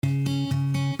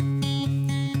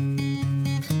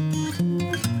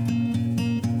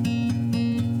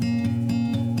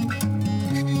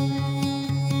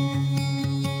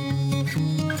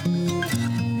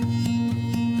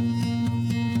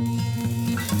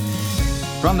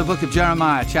From the book of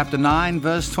Jeremiah, chapter 9,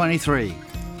 verse 23.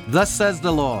 Thus says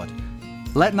the Lord,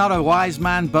 let not a wise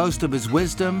man boast of his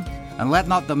wisdom, and let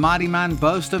not the mighty man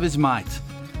boast of his might.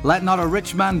 Let not a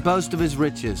rich man boast of his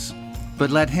riches, but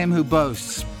let him who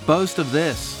boasts boast of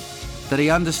this, that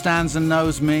he understands and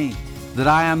knows me, that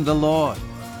I am the Lord,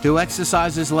 who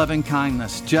exercises loving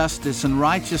kindness, justice, and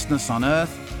righteousness on earth,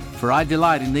 for I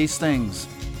delight in these things,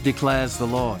 declares the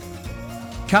Lord.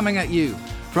 Coming at you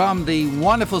from the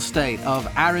wonderful state of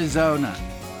Arizona.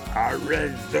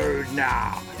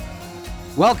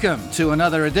 Welcome to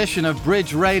another edition of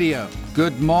Bridge Radio.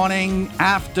 Good morning,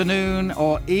 afternoon,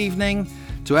 or evening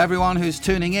to everyone who's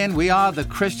tuning in. We are the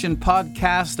Christian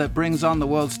podcast that brings on the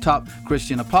world's top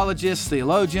Christian apologists,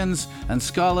 theologians, and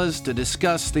scholars to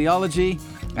discuss theology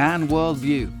and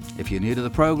worldview. If you're new to the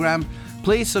program,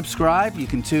 please subscribe. You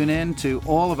can tune in to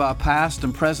all of our past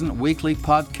and present weekly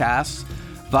podcasts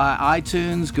via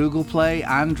iTunes, Google Play,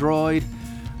 Android,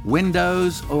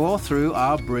 Windows, or through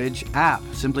our Bridge app.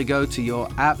 Simply go to your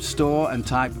app store and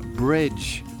type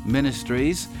Bridge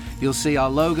Ministries. You'll see our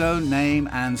logo, name,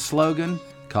 and slogan,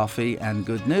 Coffee and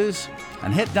Good News,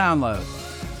 and hit download.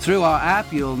 Through our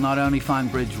app, you'll not only find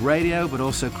Bridge Radio, but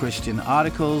also Christian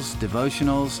articles,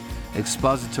 devotionals,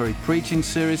 expository preaching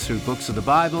series through books of the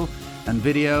Bible, and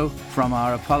video from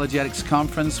our apologetics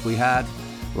conference we had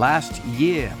last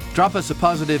year. Drop us a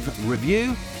positive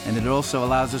review, and it also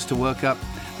allows us to work up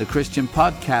the Christian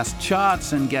podcast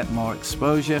charts and get more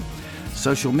exposure.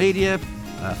 Social media,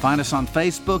 find us on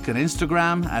Facebook and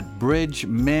Instagram at Bridge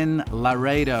Min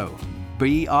Laredo,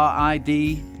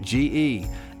 BRIDGEMIN,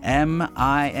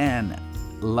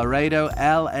 Laredo,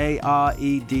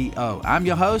 LAREDO. I'm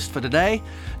your host for today,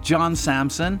 John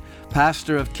Sampson,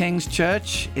 pastor of King's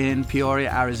Church in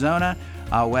Peoria, Arizona.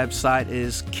 Our website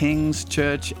is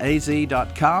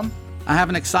kingschurchaz.com. I have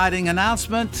an exciting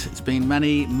announcement. It's been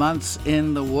many months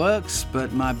in the works,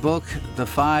 but my book, The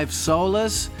Five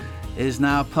Solas, is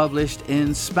now published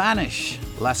in Spanish,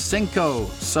 Las Cinco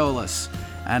Solas,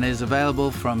 and is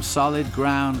available from Solid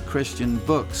Ground Christian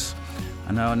Books.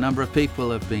 I know a number of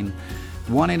people have been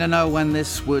wanting to know when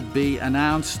this would be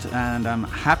announced, and I'm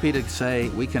happy to say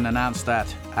we can announce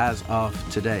that as of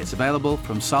today. It's available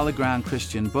from Solid Ground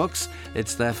Christian Books.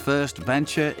 It's their first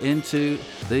venture into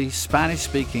the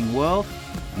Spanish-speaking world,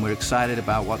 and we're excited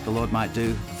about what the Lord might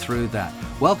do through that.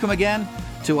 Welcome again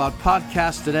to our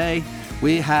podcast today.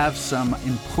 We have some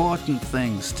important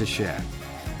things to share.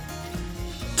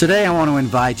 Today I want to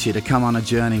invite you to come on a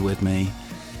journey with me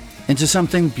into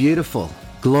something beautiful,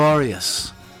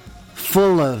 glorious,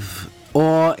 full of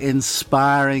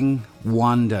awe-inspiring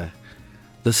wonder,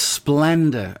 the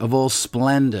splendor of all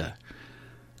splendor,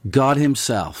 God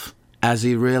Himself, as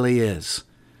He really is,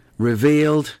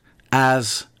 revealed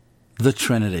as the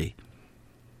Trinity.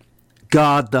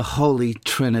 God, the Holy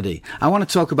Trinity. I want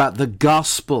to talk about the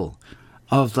gospel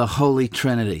of the Holy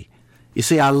Trinity. You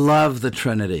see, I love the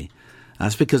Trinity.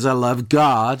 That's because I love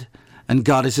God, and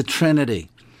God is a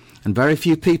Trinity. And very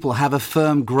few people have a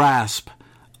firm grasp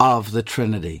of the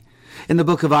Trinity. In the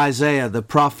book of Isaiah, the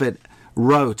prophet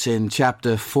wrote in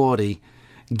chapter 40,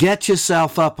 "Get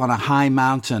yourself up on a high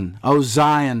mountain, O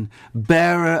Zion,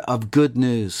 bearer of good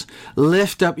news.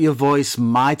 Lift up your voice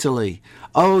mightily,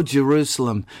 O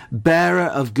Jerusalem, bearer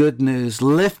of good news.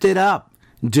 Lift it up,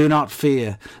 do not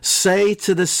fear. Say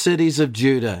to the cities of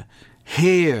Judah,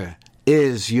 here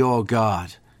is your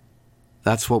God."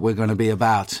 That's what we're going to be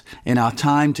about in our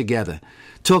time together,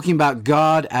 talking about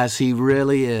God as He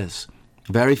really is.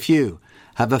 Very few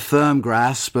have a firm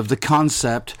grasp of the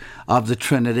concept of the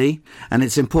Trinity, and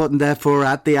it's important, therefore,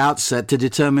 at the outset to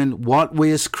determine what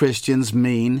we as Christians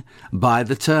mean by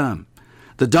the term.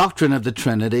 The doctrine of the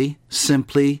Trinity,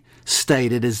 simply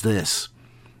stated, is this: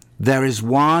 there is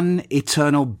one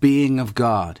eternal being of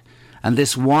God, and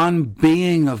this one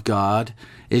being of God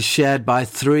is shared by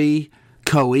three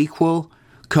co-equal,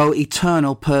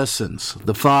 co-eternal persons,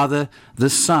 the Father, the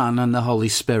Son, and the Holy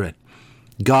Spirit.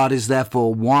 God is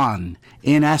therefore one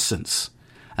in essence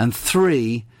and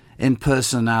three in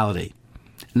personality.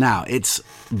 Now, it's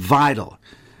vital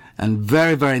and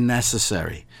very, very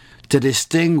necessary to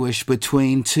distinguish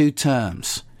between two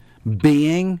terms,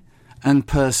 being and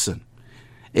person.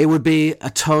 It would be a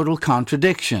total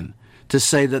contradiction to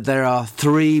say that there are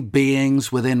three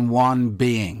beings within one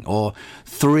being, or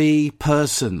three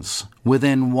persons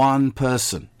within one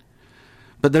person.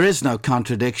 But there is no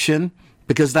contradiction,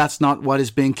 because that's not what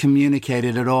is being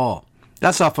communicated at all.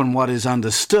 That's often what is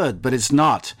understood, but it's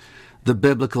not the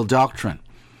biblical doctrine.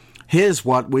 Here's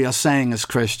what we are saying as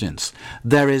Christians.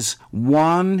 There is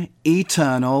one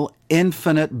eternal,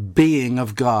 infinite being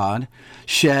of God,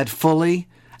 shared fully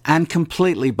and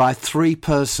completely by three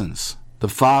persons, the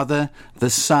Father, the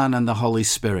Son, and the Holy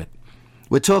Spirit.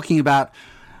 We're talking about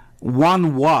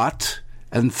one what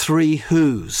and three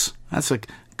whos. That's a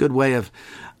good way of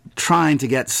trying to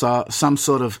get some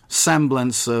sort of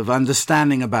semblance of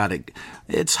understanding about it.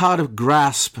 It's hard to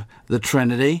grasp the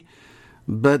Trinity,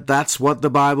 but that's what the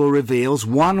Bible reveals.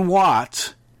 One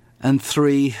what and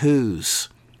three whos.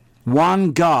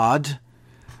 One God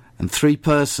and three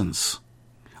persons.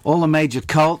 All the major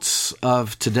cults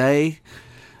of today,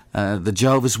 the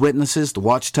Jehovah's Witnesses, the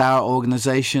Watchtower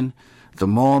organization, the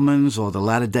Mormons, or the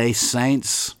Latter-day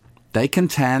Saints, they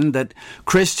contend that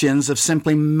Christians have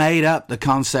simply made up the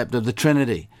concept of the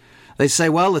Trinity. They say,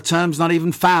 well, the term's not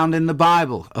even found in the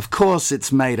Bible. Of course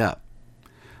it's made up.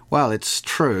 Well, it's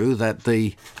true that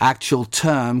the actual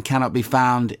term cannot be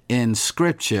found in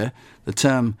Scripture, the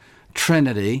term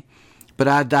Trinity, but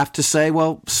I'd have to say,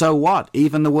 well, so what?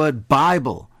 Even the word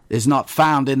Bible is not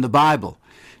found in the Bible.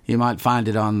 You might find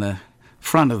it on the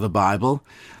front of the Bible,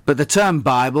 but the term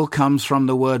Bible comes from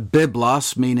the word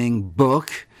biblos, meaning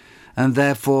book, and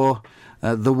therefore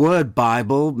the word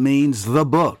Bible means the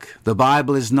book. The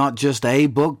Bible is not just a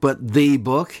book, but the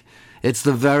book. It's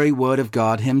the very Word of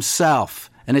God Himself,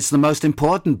 and it's the most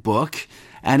important book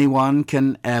anyone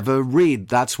can ever read.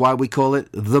 That's why we call it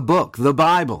the book, the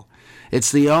Bible.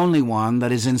 It's the only one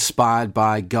that is inspired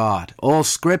by God. All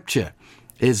Scripture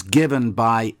is given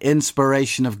by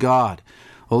inspiration of God,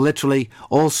 or literally,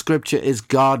 all Scripture is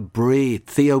God-breathed.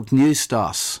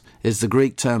 Theopneustos is the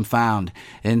Greek term found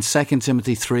in 2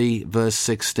 Timothy 3, verse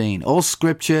 16. All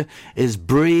Scripture is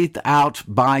breathed out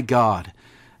by God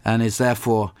and is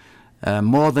therefore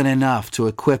more than enough to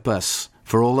equip us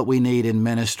for all that we need in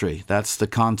ministry. That's the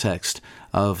context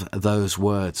of those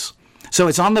words. So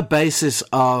it's on the basis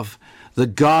of the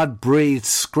God-breathed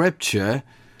Scripture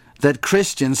that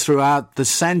Christians throughout the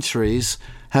centuries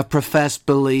have professed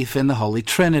belief in the Holy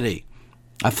Trinity,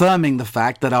 affirming the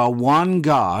fact that our one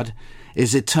God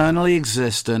is eternally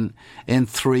existent in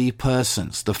three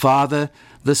persons, the Father,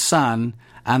 the Son,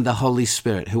 and the Holy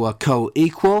Spirit, who are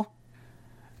co-equal,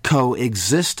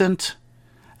 co-existent,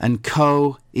 and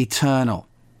co-eternal.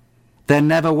 There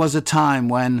never was a time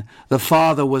when the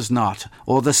Father was not,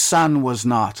 or the Son was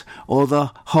not, or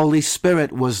the Holy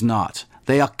Spirit was not.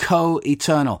 They are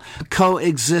co-eternal,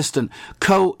 co-existent,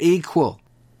 co-equal.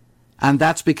 And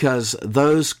that's because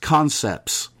those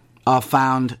concepts are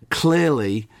found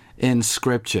clearly in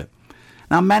Scripture.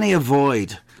 Now, many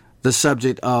avoid the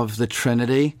subject of the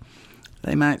Trinity.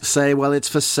 They might say, well, it's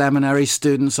for seminary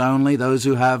students only, those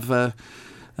who have a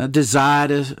desire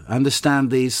to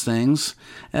understand these things.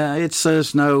 It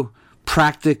serves no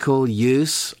practical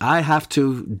use. I have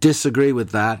to disagree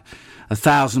with that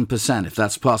 1,000%, if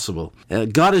that's possible.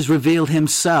 God has revealed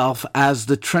Himself as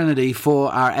the Trinity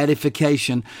for our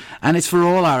edification, and it's for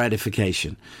all our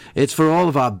edification. It's for all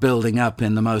of our building up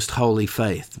in the most holy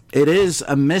faith. It is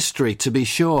a mystery, to be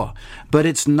sure, but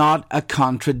it's not a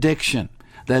contradiction.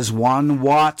 There's one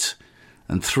what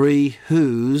and three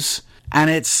whos, and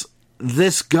it's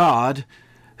this God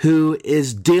who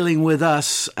is dealing with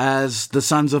us as the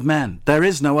sons of men. There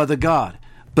is no other God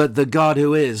but the God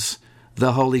who is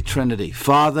the Holy Trinity,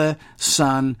 Father,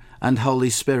 Son, and Holy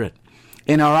Spirit.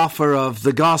 In our offer of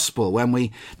the gospel, when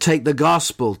we take the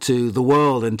gospel to the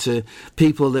world and to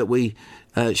people that we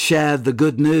share the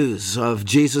good news of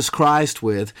Jesus Christ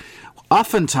with,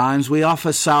 oftentimes we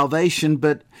offer salvation,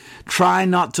 but try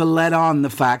not to let on the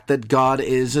fact that God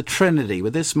is a Trinity.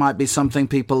 Well, this might be something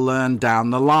people learn down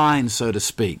the line, so to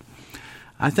speak.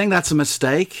 I think that's a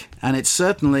mistake, and it's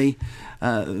certainly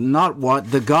not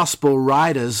what the gospel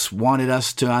writers wanted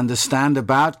us to understand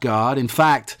about God. In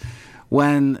fact,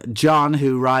 when John,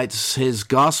 who writes his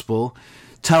gospel,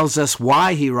 tells us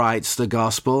why he writes the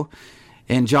gospel,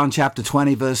 in John chapter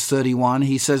 20, verse 31,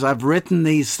 he says, I've written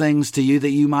these things to you that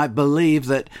you might believe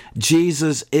that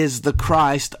Jesus is the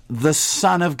Christ, the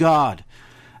Son of God,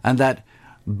 and that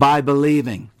by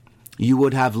believing you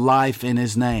would have life in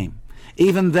His name.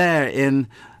 Even there in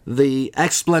the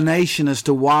explanation as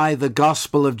to why the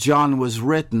Gospel of John was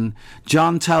written,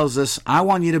 John tells us, I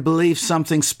want you to believe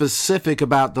something specific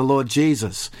about the Lord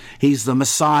Jesus. He's the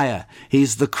Messiah.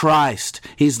 He's the Christ.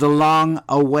 He's the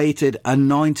long-awaited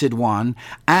anointed one,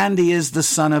 and He is the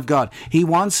Son of God. He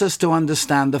wants us to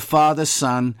understand the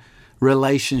Father-Son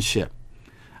relationship.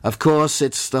 Of course,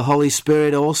 it's the Holy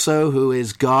Spirit also who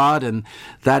is God, and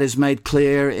that is made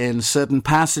clear in certain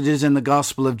passages in the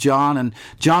Gospel of John, and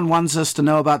John wants us to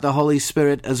know about the Holy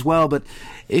Spirit as well. But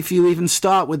if you even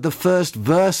start with the first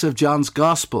verse of John's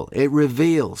Gospel, it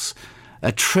reveals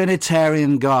a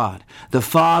Trinitarian God, the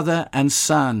Father and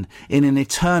Son, in an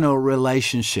eternal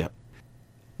relationship.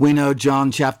 We know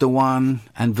John chapter 1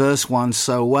 and verse 1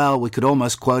 so well, we could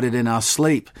almost quote it in our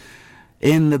sleep.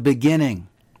 In the beginning,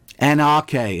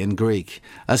 enarche in Greek,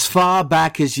 as far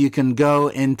back as you can go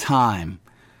in time,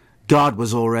 God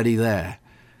was already there.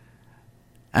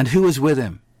 And who was with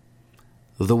him?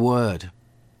 The Word.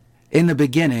 In the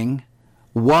beginning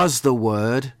was the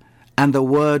Word, and the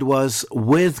Word was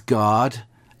with God,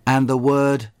 and the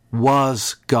Word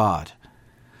was God.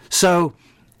 So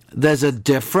there's a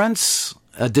difference,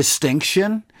 a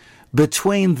distinction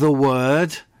between the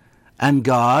Word and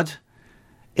God.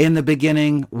 In the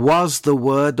beginning was the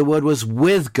Word was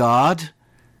with God.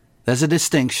 There's a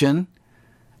distinction.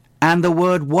 And the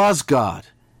Word was God.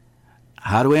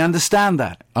 How do we understand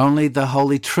that? Only the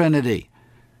Holy Trinity.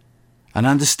 And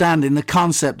understanding the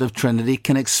concept of Trinity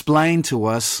can explain to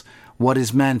us what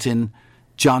is meant in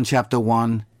John chapter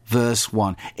 1, verse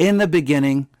 1. In the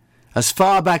beginning, as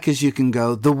far back as you can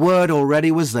go, the Word already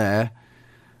was there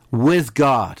with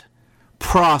God.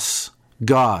 Pros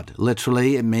God.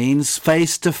 Literally, it means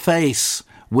face to face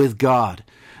with God.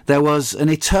 There was an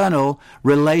eternal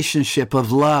relationship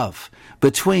of love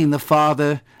between the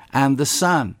Father and the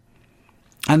Son.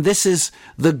 And this is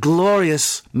the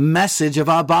glorious message of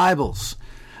our Bibles,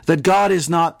 that God is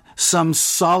not some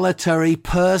solitary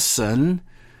person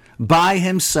by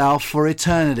himself for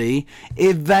eternity,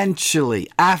 eventually,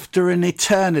 after an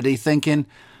eternity, thinking,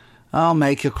 I'll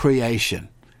make a creation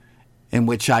in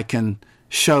which I can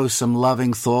show some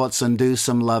loving thoughts and do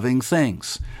some loving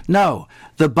things. No,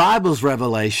 the Bible's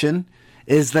revelation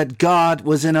is that God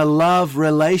was in a love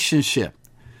relationship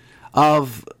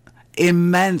of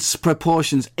immense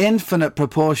proportions, infinite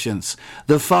proportions.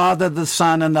 The Father, the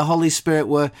Son, and the Holy Spirit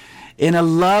were in a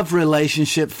love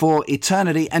relationship for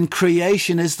eternity, and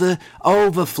creation is the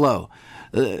overflow,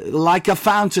 like a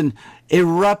fountain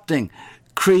erupting.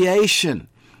 Creation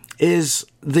is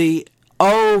the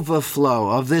overflow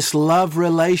of this love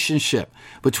relationship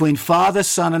between Father,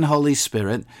 Son, and Holy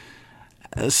Spirit,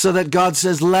 so that God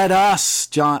says, let us,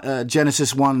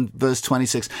 Genesis 1 verse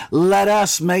 26, let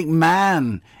us make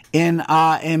man in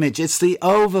our image. It's the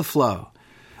overflow.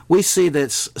 We see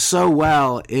this so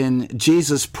well in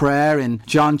Jesus' prayer in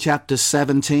John chapter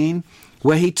 17,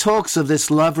 where he talks of this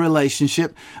love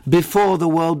relationship before the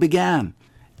world began.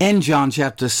 In John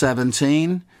chapter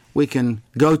 17, we can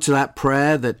go to that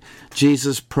prayer that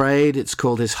Jesus prayed. It's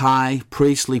called his high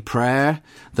priestly prayer,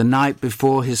 the night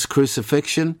before his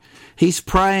crucifixion. He's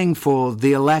praying for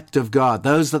the elect of God,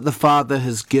 those that the Father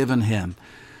has given him.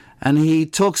 And he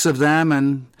talks of them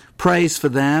and prays for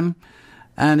them.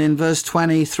 And in verse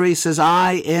 23 says,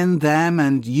 I in them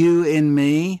and you in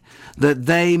me, that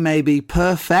they may be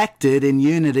perfected in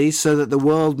unity, so that the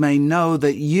world may know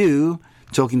that you,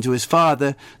 talking to his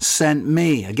Father, sent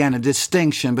me. Again, a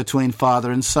distinction between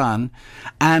Father and Son.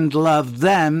 And loved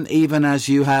them even as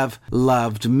you have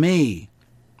loved me.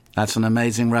 That's an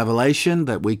amazing revelation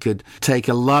that we could take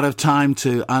a lot of time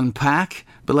to unpack.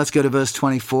 But let's go to verse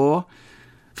 24.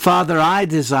 Father, I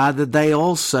desire that they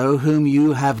also whom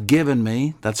you have given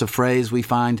me, that's a phrase we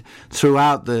find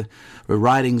throughout the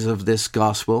writings of this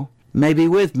gospel, may be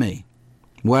with me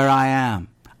where I am.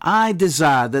 I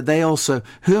desire that they also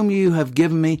whom you have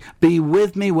given me be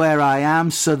with me where I am,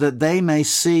 so that they may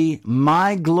see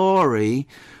my glory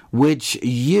which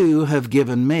you have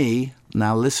given me.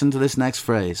 Now listen to this next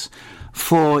phrase.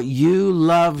 For you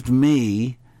loved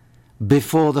me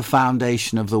before the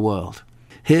foundation of the world.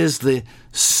 Here's the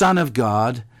Son of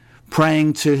God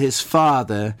praying to his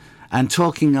Father and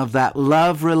talking of that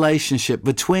love relationship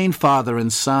between Father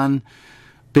and Son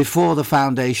before the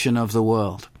foundation of the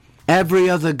world. Every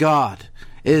other God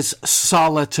is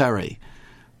solitary,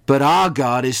 but our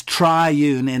God is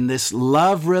triune in this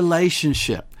love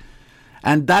relationship.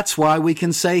 And that's why we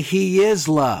can say he is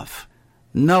love.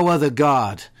 No other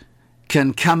God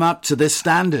can come up to this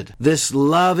standard. This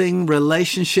loving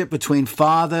relationship between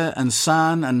Father and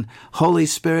Son and Holy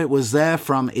Spirit was there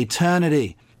from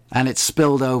eternity, and it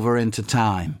spilled over into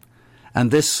time.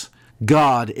 And this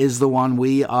God is the one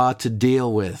we are to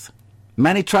deal with.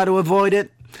 Many try to avoid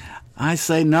it. I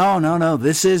say, no.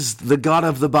 This is the God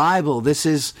of the Bible. This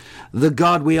is the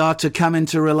God we are to come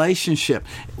into relationship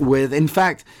with. In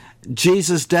fact,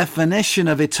 Jesus' definition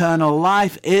of eternal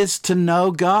life is to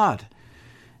know God.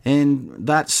 In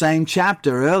that same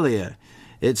chapter earlier,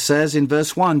 it says in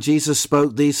verse 1, Jesus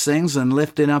spoke these things, and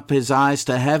lifting up his eyes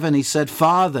to heaven, he said,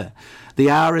 Father, the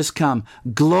hour is come.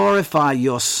 Glorify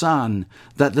your Son,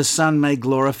 that the Son may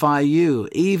glorify you,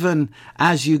 even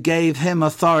as you gave him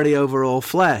authority over all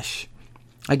flesh.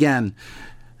 Again,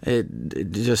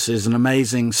 it just is an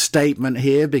amazing statement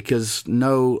here, because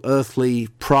no earthly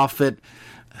prophet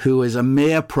who is a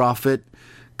mere prophet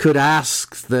could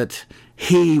ask that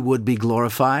he would be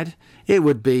glorified. It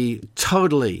would be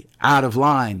totally out of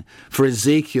line for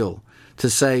Ezekiel to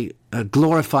say,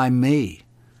 glorify me.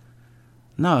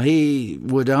 No, he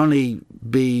would only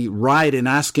be right in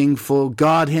asking for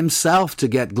God himself to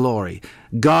get glory.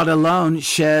 God alone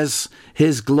shares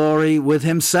his glory with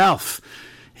himself.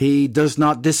 He does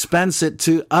not dispense it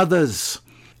to others.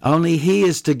 Only he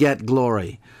is to get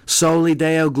glory. Soli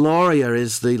Deo Gloria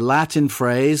is the Latin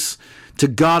phrase. To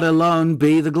God alone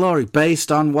be the glory,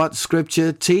 based on what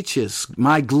Scripture teaches.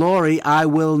 My glory I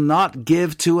will not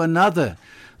give to another,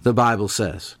 the Bible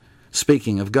says,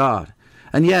 speaking of God.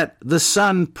 And yet the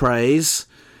Son prays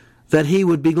that he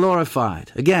would be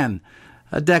glorified. Again,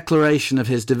 a declaration of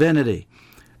his divinity.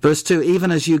 Verse 2, even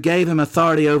as you gave him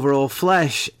authority over all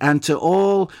flesh, and to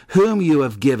all whom you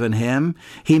have given him,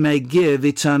 he may give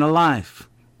eternal life.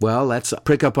 Well, let's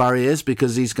prick up our ears,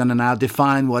 because he's going to now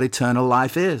define what eternal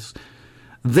life is.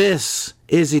 This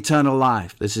is eternal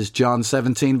life. This is John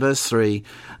 17, verse 3,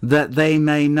 that they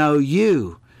may know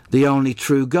you, the only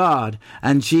true God,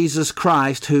 and Jesus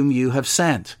Christ, whom you have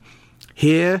sent.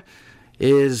 Here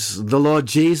is the Lord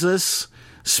Jesus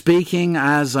speaking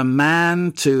as a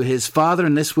man to his Father,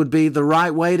 and this would be the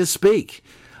right way to speak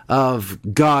of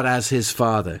God as his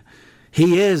Father.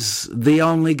 He is the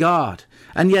only God,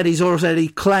 and yet he's already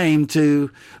claimed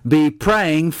to be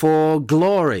praying for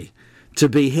glory, to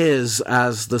be his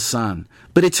as the Son.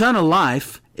 But eternal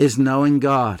life is knowing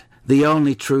God, the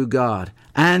only true God,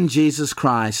 and Jesus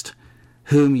Christ,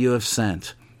 whom you have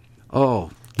sent.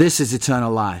 Oh, this is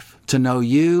eternal life, to know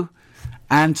you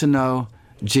and to know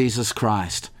Jesus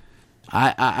Christ.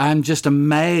 I'm just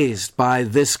amazed by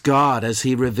this God as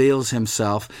he reveals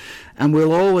himself, and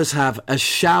we'll always have a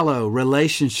shallow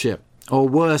relationship, or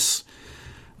worse,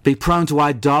 be prone to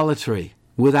idolatry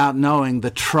without knowing the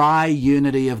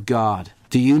tri-unity of God.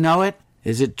 Do you know it?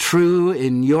 Is it true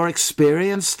in your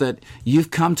experience that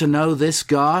you've come to know this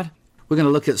God? We're going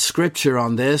to look at Scripture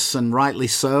on this, and rightly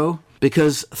so,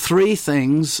 because three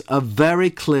things are very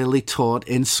clearly taught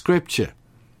in Scripture.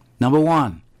 Number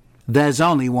one, there's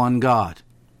only one God.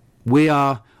 We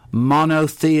are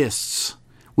monotheists.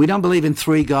 We don't believe in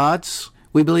three gods.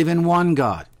 We believe in one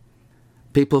God.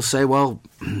 People say, well,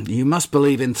 you must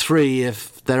believe in three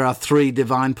if there are three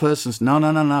divine persons.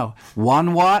 No.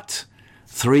 One what?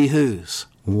 Three whos.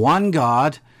 One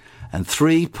God, and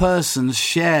three persons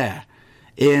share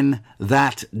in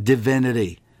that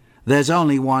divinity. There's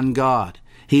only one God.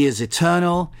 He is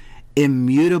eternal,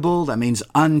 immutable, that means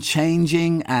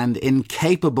unchanging and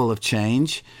incapable of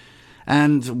change.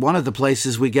 And one of the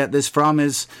places we get this from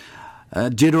is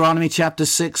Deuteronomy chapter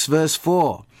 6, verse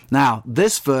 4. Now,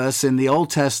 this verse in the Old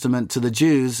Testament to the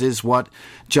Jews is what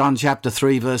John chapter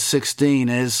 3, verse 16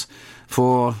 is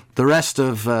for the rest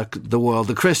of the world,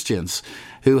 the Christians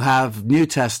who have New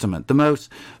Testament. The most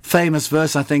famous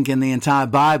verse, I think, in the entire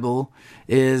Bible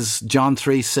is John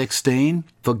 3:16.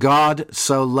 For God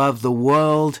so loved the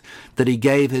world that he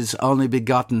gave his only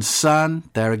begotten Son.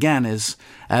 There again is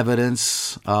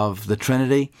evidence of the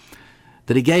Trinity.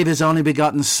 That he gave his only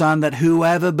begotten Son, that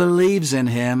whoever believes in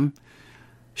him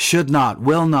should not,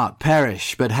 will not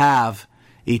perish, but have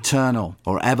eternal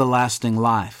or everlasting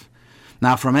life.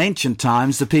 Now, from ancient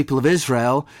times, the people of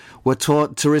Israel were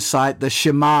taught to recite the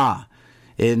Shema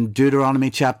in Deuteronomy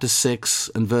chapter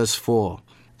 6 and verse 4.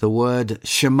 The word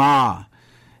Shema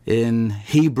in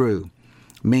Hebrew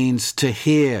means to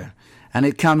hear, and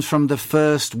it comes from the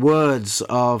first words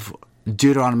of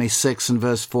Deuteronomy 6 and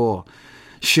verse 4.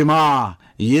 Shema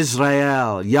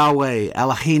Yisrael, Yahweh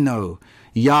Eloheinu,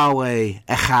 Yahweh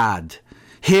Echad.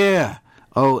 Hear,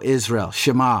 O Israel,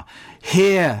 Shema.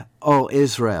 Hear, O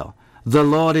Israel. The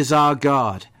Lord is our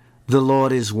God. The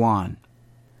Lord is one.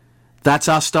 That's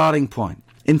our starting point.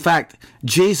 In fact,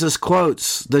 Jesus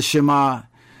quotes the Shema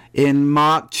in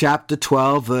Mark chapter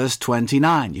 12, verse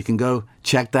 29. You can go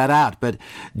check that out. But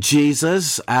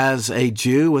Jesus, as a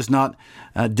Jew, was not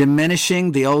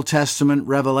diminishing the Old Testament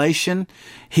revelation.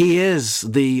 He is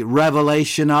the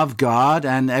revelation of God,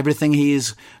 and everything he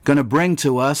is going to bring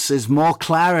to us is more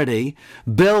clarity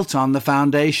built on the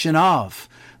foundation of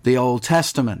the Old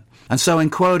Testament. And so in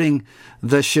quoting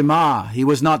the Shema, he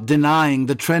was not denying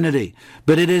the Trinity,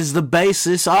 but it is the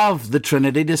basis of the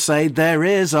Trinity to say there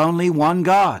is only one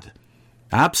God.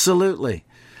 Absolutely.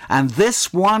 And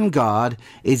this one God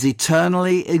is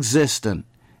eternally existent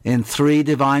in three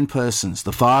divine persons,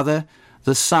 the Father,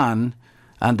 the Son,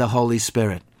 and the Holy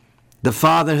Spirit. The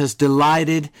Father has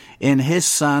delighted in his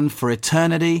Son for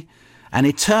eternity, and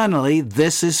eternally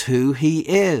this is who he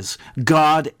is.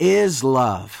 God is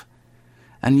love.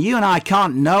 And you and I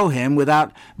can't know him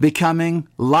without becoming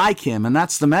like him. And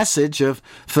that's the message of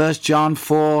 1 John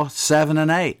 4, 7 and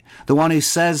 8. The one who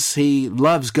says he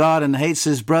loves God and hates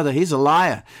his brother, he's a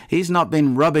liar. He's not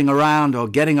been rubbing around or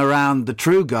getting around the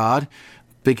true God,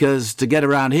 because to get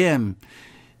around him,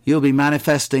 you'll be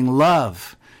manifesting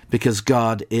love, because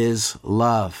God is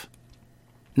love.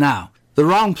 Now, the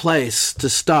wrong place to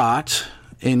start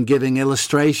in giving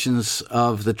illustrations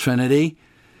of the Trinity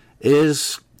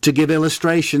is to give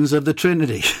illustrations of the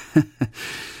Trinity. Do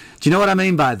you know what I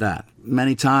mean by that?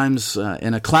 Many times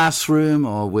in a classroom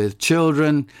or with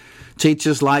children,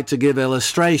 teachers like to give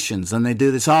illustrations, and they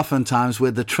do this oftentimes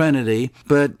with the Trinity,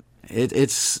 but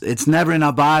it's never in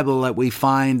our Bible that we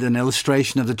find an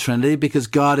illustration of the Trinity, because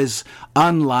God is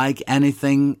unlike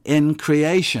anything in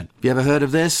creation. Have you ever heard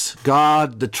of this?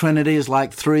 God, the Trinity, is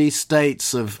like three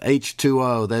states of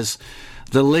H2O. There's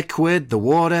the liquid, the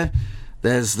water,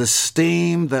 there's the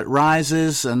steam that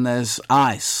rises, and there's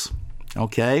ice.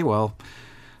 Okay, well,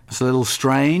 it's a little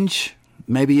strange.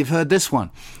 Maybe you've heard this one.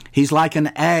 He's like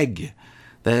an egg.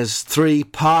 There's three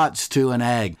parts to an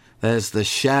egg. There's the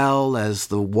shell, there's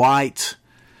the white,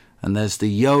 and there's the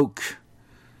yolk.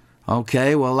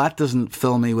 Okay, well, that doesn't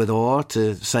fill me with awe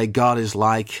to say God is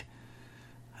like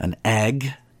an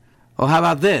egg. Or how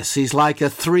about this? He's like a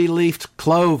three-leafed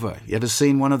clover. You ever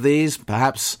seen one of these?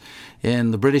 Perhaps in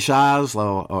the British Isles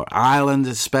or Ireland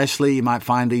especially, you might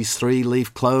find these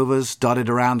three-leaf clovers dotted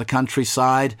around the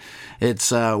countryside.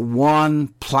 It's one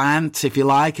plant, if you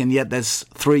like, and yet there's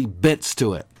three bits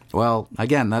to it. Well,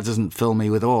 again, that doesn't fill me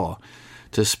with awe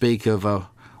to speak of a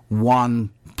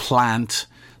one plant,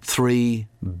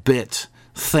 three-bit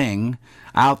thing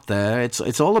out there.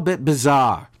 It's all a bit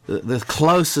bizarre. The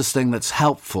closest thing that's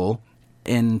helpful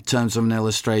in terms of an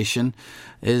illustration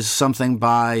is something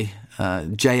by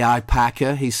J.I.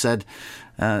 Packer. He said,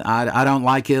 I don't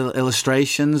like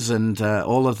illustrations, and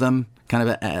all of them kind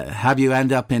of have you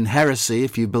end up in heresy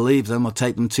if you believe them or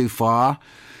take them too far.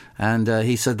 And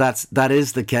he said that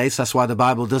is the case. That's why the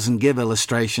Bible doesn't give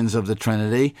illustrations of the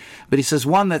Trinity. But he says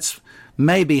one that's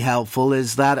maybe helpful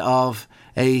is that of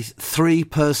a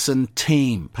three-person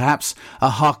team, perhaps a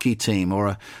hockey team or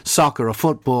a soccer or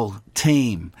football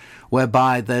team,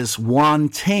 whereby there's one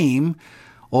team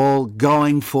all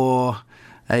going for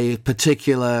a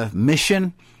particular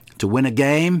mission to win a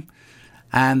game,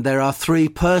 and there are three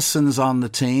persons on the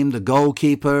team, the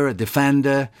goalkeeper, a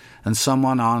defender, and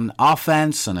someone on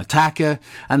offense, an attacker,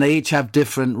 and they each have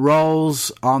different roles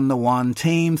on the one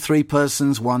team, three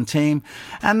persons, one team,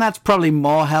 and that's probably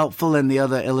more helpful than the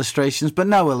other illustrations, but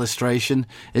no illustration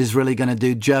is really going to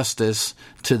do justice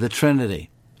to the Trinity.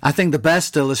 I think the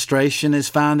best illustration is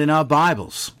found in our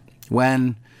Bibles,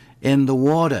 when in the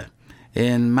water,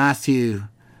 in Matthew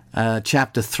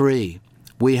chapter 3,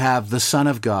 we have the Son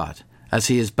of God as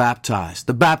he is baptized,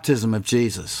 the baptism of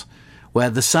Jesus, where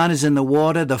the Son is in the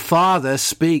water, the Father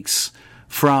speaks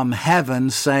from heaven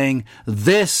saying,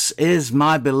 "This is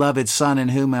my beloved Son in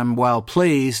whom I'm well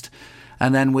pleased,"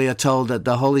 and then we are told that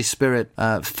the Holy Spirit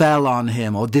fell on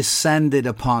him or descended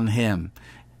upon him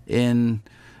in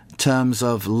terms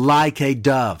of like a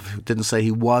dove. It didn't say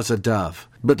he was a dove,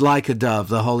 but like a dove,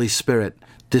 the Holy Spirit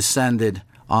descended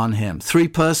on him. Three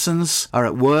persons are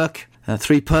at work,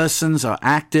 three persons are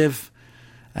active,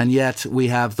 and yet we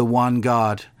have the one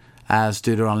God, as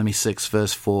Deuteronomy 6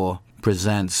 verse 4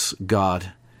 presents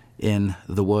God in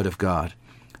the Word of God.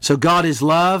 So God is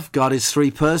love, God is three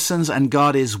persons, and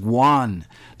God is one.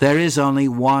 There is only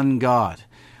one God.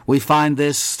 We find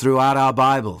this throughout our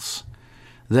Bibles.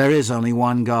 There is only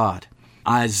one God.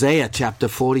 Isaiah chapter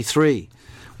 43,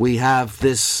 we have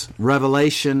this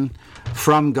revelation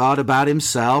from God about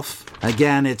himself.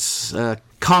 Again, it's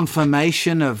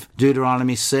confirmation of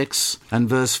Deuteronomy 6 and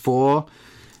verse 4.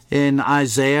 In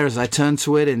Isaiah, as I turn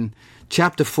to it, in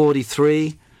chapter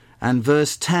 43 and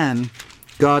verse 10,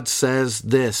 God says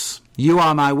this, "You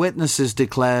are my witnesses,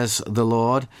 declares the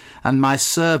Lord, and my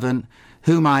servant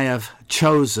whom I have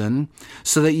chosen,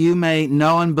 so that you may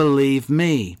know and believe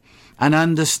me, and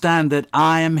understand that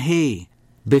I am he.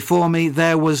 Before me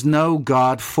there was no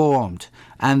God formed,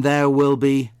 and there will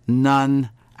be none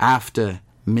after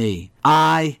me.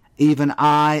 I, even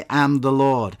I, am the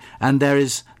Lord, and there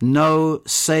is no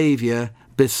Savior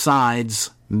besides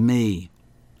me."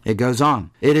 It goes on.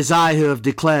 "It is I who have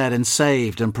declared and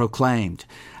saved and proclaimed,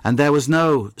 and there was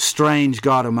no strange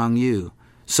God among you.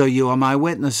 So you are my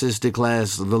witnesses,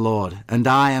 declares the Lord, and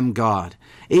I am God.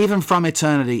 Even from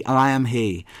eternity I am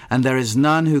he, and there is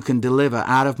none who can deliver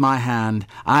out of my hand.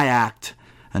 I act,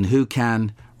 and who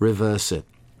can reverse it?"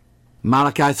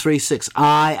 Malachi 3:6,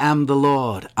 "I am the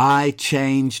Lord, I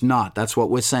change not." That's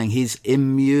what we're saying. He's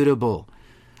immutable.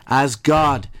 As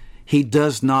God, he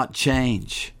does not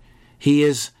change. He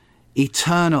is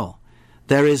eternal.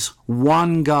 There is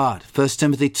one God. 1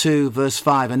 Timothy 2 verse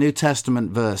 5, a New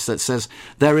Testament verse that says,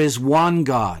 there is one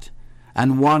God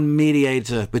and one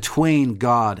mediator between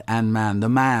God and man, the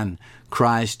man,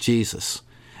 Christ Jesus.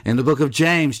 In the book of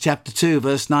James, chapter 2,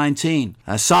 verse 19,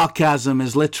 sarcasm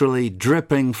is literally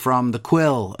dripping from the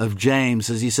quill of James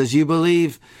as he says, you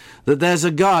believe that there's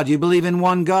a God, you believe in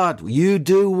one God, you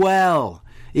do well.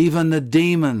 Even the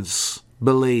demons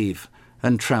believe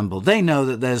and tremble. They know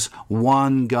that there's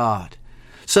one God.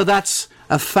 So that's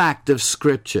a fact of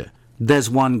Scripture. There's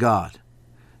one God.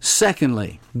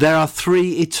 Secondly, there are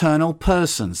three eternal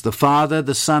persons, the Father,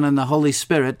 the Son, and the Holy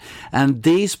Spirit, and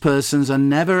these persons are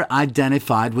never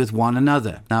identified with one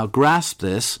another. Now grasp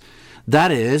this.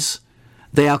 That is,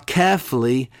 they are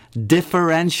carefully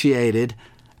differentiated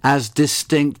as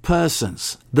distinct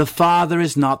persons. The Father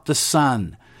is not the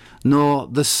Son, nor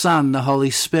the Son the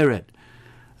Holy Spirit,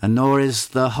 and nor is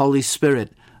the Holy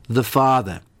Spirit the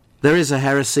Father. There is a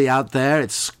heresy out there,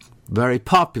 it's very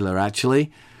popular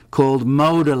actually, called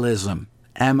modalism,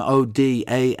 M-O-D-A-L-I-S-M.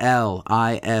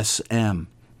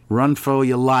 Run for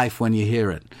your life when you hear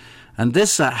it. And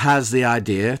this is the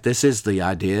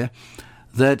idea,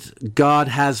 that God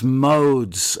has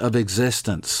modes of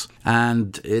existence.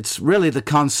 And it's really the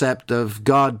concept of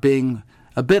God being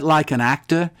a bit like an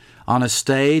actor on a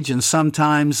stage, and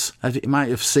sometimes, as you might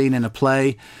have seen in a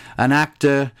play, an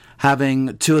actor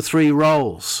having 2 or 3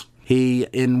 roles. He,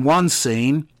 in one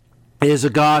scene, is a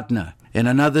gardener. In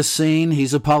another scene,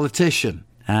 he's a politician.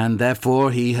 And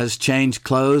therefore, he has changed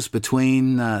clothes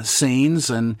between scenes,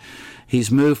 and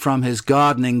he's moved from his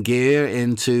gardening gear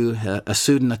into a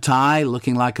suit and a tie,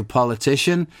 looking like a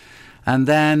politician. And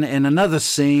then in another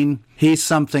scene, he's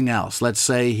something else. Let's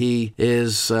say he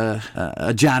is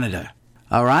a janitor.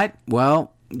 All right?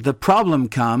 Well, the problem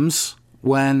comes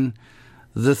when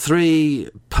the 3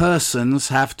 persons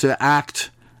have to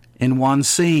act in one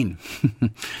scene.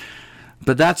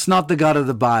 But that's not the God of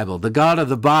the Bible. The God of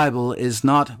the Bible is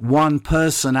not one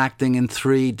person acting in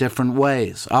 3 different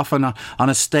ways. Often on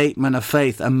a statement of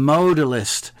faith, a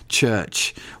modalist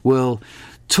church will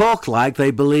talk like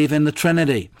they believe in the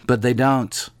Trinity, but they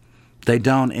don't. They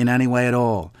don't in any way at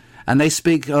all. And they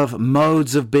speak of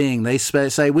modes of being. They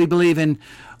say, we believe in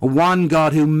one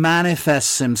God who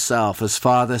manifests himself as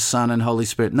Father, Son, and Holy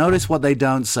Spirit. Notice what they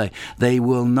don't say. They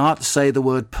will not say the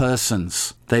word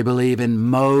persons. They believe in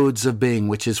modes of being,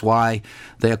 which is why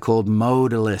they are called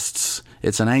modalists.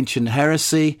 It's an ancient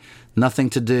heresy,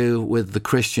 nothing to do with the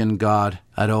Christian God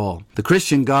at all. The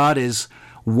Christian God is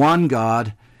one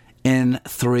God in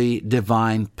 3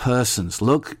 divine persons.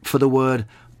 Look for the word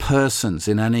persons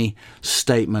in any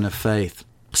statement of faith.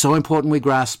 So important we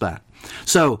grasp that.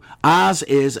 So, ours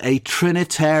is a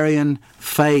Trinitarian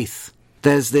faith.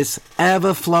 There's this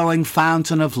ever-flowing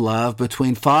fountain of love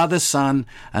between Father, Son,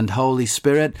 and Holy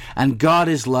Spirit, and God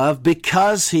is love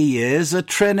because he is a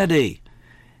Trinity.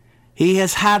 He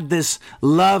has had this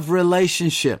love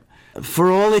relationship for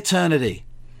all eternity.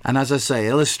 And as I say,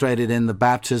 illustrated in the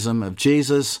baptism of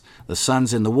Jesus, the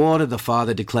Son's in the water, the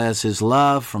Father declares his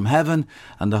love from heaven,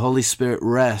 and the Holy Spirit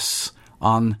rests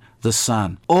on the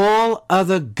Son. All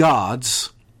other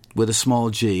gods, with a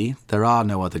small g, there are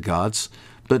no other gods,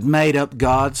 but made-up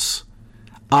gods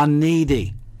are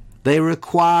needy. They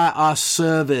require our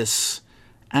service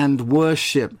and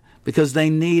worship because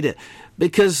they need it.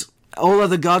 Because all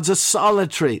other gods are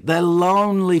solitary. They're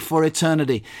lonely for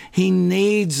eternity. He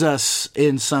needs us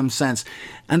in some sense.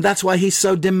 And that's why he's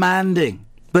so demanding.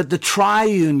 But the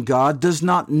triune God does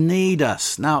not need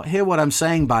us. Now, hear what I'm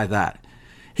saying by that.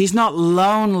 He's not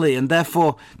lonely and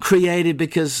therefore created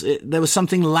because there was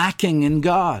something lacking in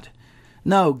God.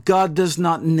 No, God does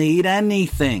not need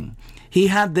anything. He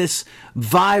had this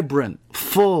vibrant,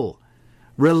 full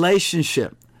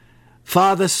relationship,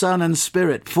 Father, Son, and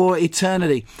Spirit, for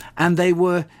eternity. And they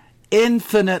were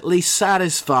infinitely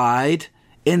satisfied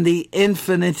in the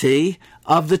infinity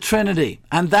of the Trinity.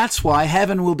 And that's why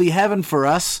heaven will be heaven for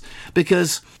us,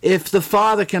 because if the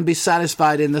Father can be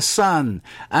satisfied in the Son,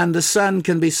 and the Son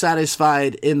can be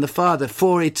satisfied in the Father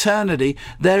for eternity,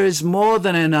 there is more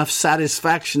than enough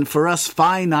satisfaction for us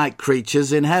finite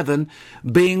creatures in heaven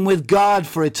being with God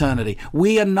for eternity.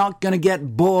 We are not going to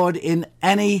get bored in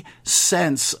any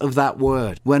sense of that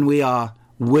word when we are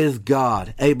with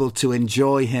God, able to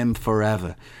enjoy him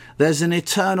forever. There's an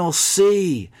eternal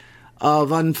sea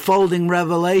of unfolding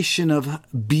revelation of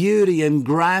beauty and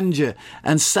grandeur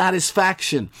and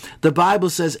satisfaction. The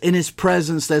Bible says in his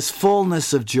presence there's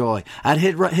fullness of joy. At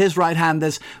his right hand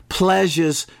there's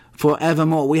pleasures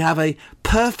forevermore. We have a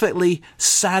perfectly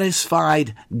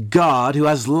satisfied God who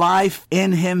has life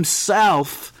in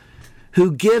himself,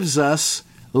 who gives us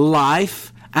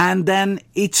life and then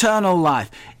eternal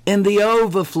life in the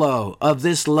overflow of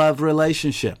this love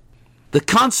relationship. The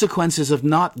consequences of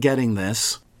not getting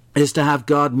this is to have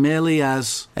God merely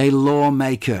as a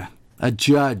lawmaker, a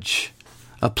judge,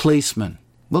 a policeman.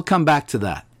 We'll come back to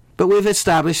that. But we've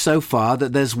established so far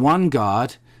that there's one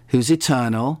God who's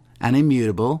eternal and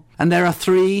immutable, and there are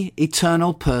three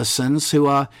eternal persons who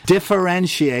are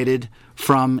differentiated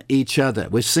from each other.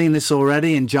 We've seen this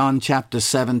already in John chapter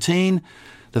 17.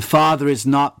 The Father is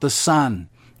not the Son.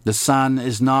 The Son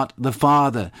is not the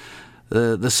Father.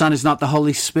 The Son is not the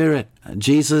Holy Spirit.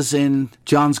 Jesus in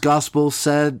John's Gospel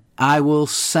said, I will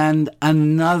send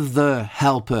another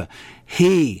helper.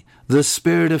 He, the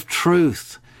Spirit of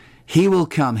truth, he will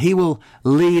come. He will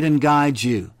lead and guide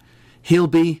you. He'll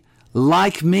be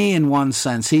like me in one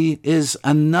sense. He is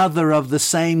another of the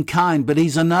same kind, but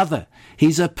he's another.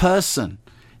 He's a person.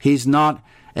 He's not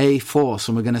a force,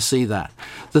 and we're going to see that.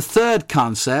 The third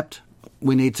concept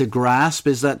we need to grasp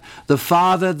is that the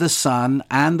Father, the Son,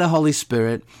 and the Holy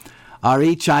Spirit are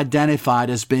each identified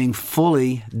as being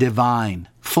fully divine,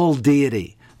 full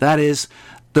deity. That is,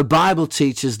 the Bible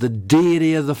teaches the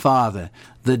deity of the Father,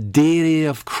 the deity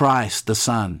of Christ, the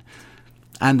Son,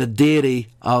 and the deity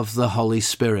of the Holy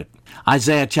Spirit.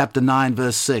 Isaiah chapter 9,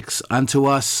 verse 6, unto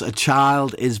us a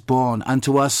child is born,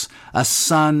 unto us a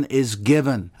son is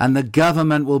given, and the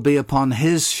government will be upon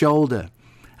his shoulder,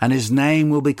 and his name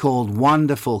will be called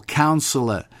Wonderful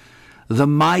Counselor, the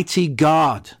Mighty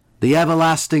God, the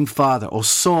Everlasting Father, or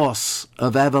Source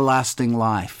of everlasting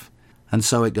life. And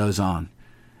so it goes on.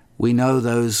 We know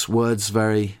those words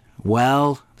very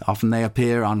well. Often they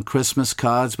appear on Christmas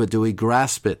cards, but do we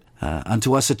grasp it?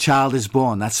 Unto us a child is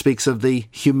born. That speaks of the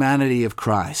humanity of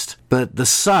Christ. But the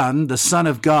Son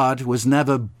of God, was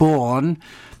never born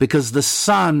because the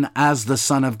Son, as the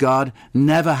Son of God,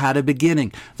 never had a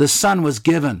beginning. The Son was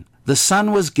given. The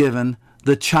Son was given.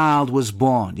 The child was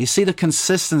born. You see the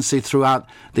consistency throughout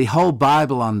the whole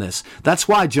Bible on this. That's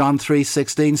why John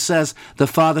 3:16 says, the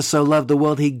Father so loved the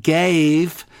world, he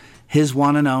gave his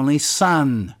one and only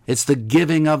Son. It's the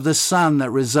giving of the Son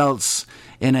that results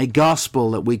in a gospel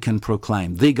that we can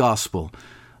proclaim, the gospel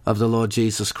of the Lord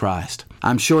Jesus Christ.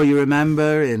 I'm sure you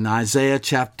remember in Isaiah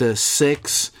chapter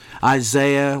 6,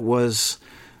 Isaiah was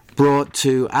brought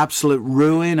to absolute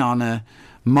ruin on a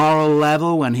moral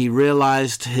level when he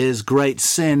realized his great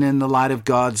sin in the light of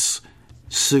God's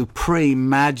supreme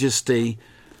majesty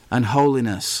and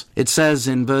holiness. It says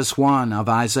in verse 1 of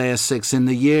Isaiah 6, in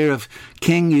the year of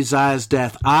King Uzziah's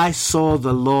death, I saw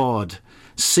the Lord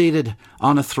seated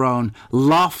on a throne,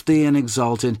 lofty and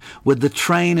exalted, with the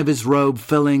train of his robe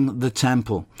filling the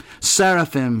temple.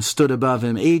 Seraphim stood above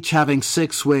him, each having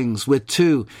 6 wings. With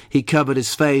 2 he covered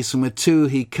his face, and with 2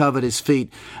 he covered his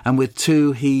feet, and with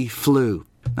 2 he flew.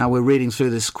 Now we're reading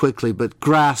through this quickly, but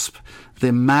grasp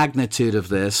the magnitude of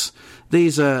this.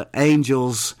 These are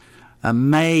angels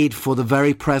made for the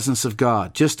very presence of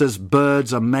God. Just as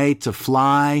birds are made to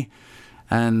fly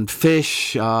and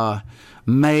fish are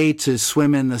made to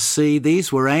swim in the sea,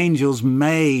 these were angels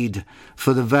made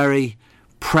for the very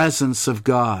presence of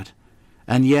God.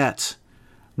 And yet,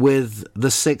 with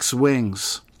the 6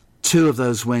 wings, 2 of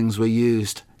those wings were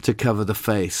used to cover the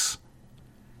face.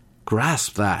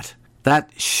 Grasp that. That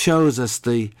shows us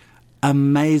the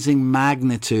amazing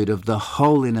magnitude of the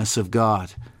holiness of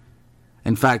God.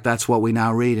 In fact, that's what we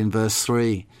now read in verse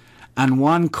 3. And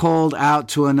one called out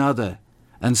to another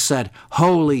and said,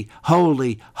 Holy,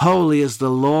 holy, holy is the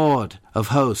Lord of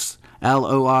hosts.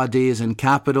 L-O-R-D is in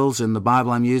capitals in the Bible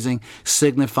I'm using,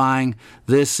 signifying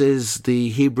this is the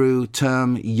Hebrew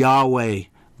term Yahweh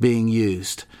being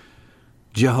used.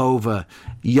 Jehovah,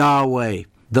 Yahweh,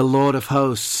 the Lord of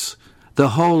hosts. The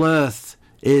whole earth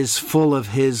is full of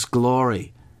his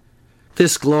glory.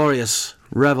 This glorious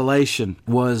revelation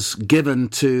was given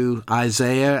to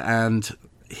Isaiah, and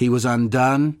he was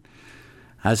undone.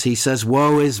 As he says,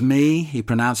 woe is me. He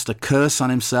pronounced a curse on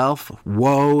himself.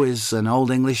 Woe is an Old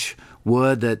English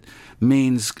word that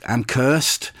means I'm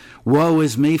cursed. Woe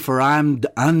is me, for I'm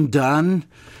undone.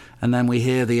 And then we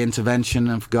hear the intervention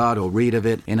of God, or read of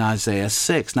it in Isaiah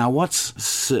 6. Now, what's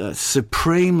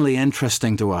supremely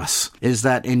interesting to us is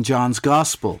that in John's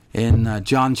Gospel, in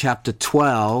John chapter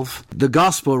 12, the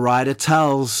Gospel writer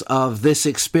tells of this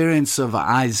experience of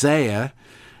Isaiah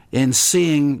in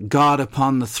seeing God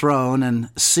upon the throne and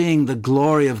seeing the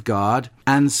glory of God,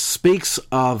 and speaks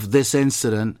of this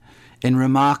incident in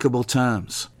remarkable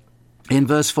terms. In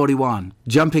verse 41,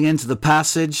 jumping into the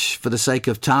passage for the sake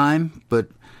of time, but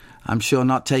I'm sure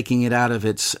not taking it out of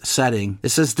its setting. It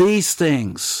says, "These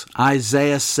things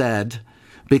Isaiah said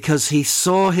because he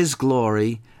saw his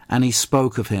glory and he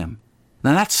spoke of him."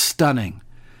 Now that's stunning,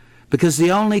 because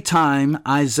the only time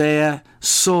Isaiah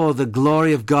saw the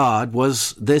glory of God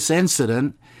was this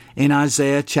incident in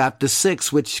Isaiah chapter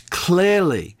 6, which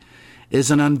clearly is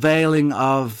an unveiling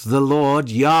of the Lord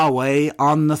Yahweh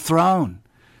on the throne.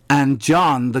 And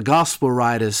John, the gospel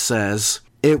writer, says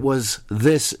it was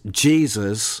this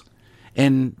Jesus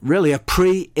in really a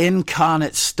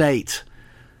pre-incarnate state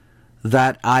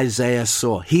that Isaiah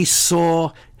saw. He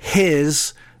saw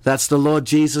his, that's the Lord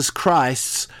Jesus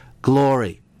Christ's,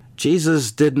 glory.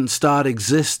 Jesus didn't start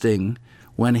existing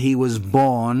when he was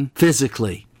born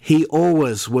physically. He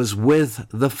always was with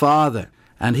the Father.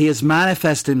 And he has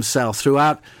manifested himself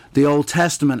throughout the Old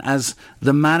Testament as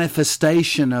the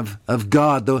manifestation of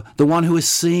God, the one who is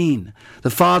seen.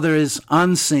 The Father is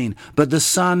unseen, but the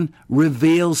Son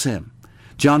reveals him.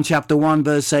 John chapter 1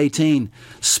 verse 18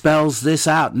 spells this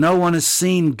out. No one has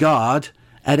seen God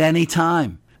at any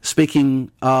time, speaking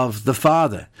of the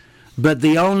Father. But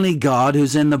the only God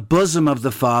who's in the bosom of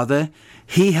the Father,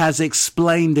 he has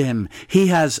explained him. He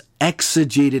has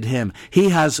exegeted him. He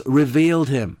has revealed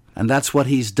him. And that's what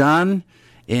he's done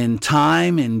in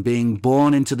time, in being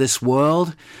born into this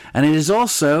world. And it is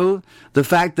also the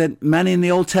fact that many in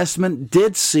the Old Testament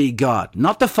did see God.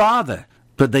 Not the Father,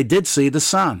 but they did see the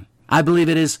Son. I believe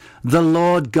it is the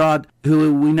Lord God,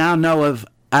 who we now know of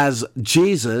as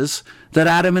Jesus, that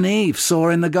Adam and Eve saw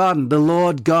in the garden. The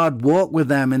Lord God walked with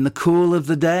them in the cool of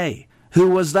the day. Who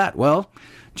was that? Well,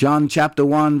 John chapter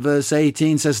 1 verse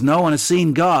 18 says, "No one has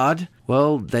seen God."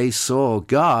 Well, they saw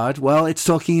God. Well, it's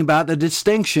talking about the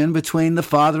distinction between the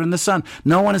Father and the Son.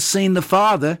 No one has seen the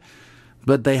Father,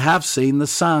 but they have seen the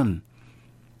Son.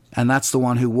 And that's the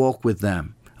one who walked with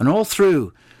them. And all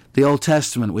through the Old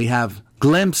Testament, we have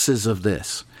glimpses of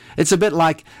this. It's a bit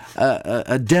like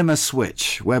a dimmer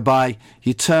switch, whereby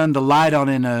you turn the light on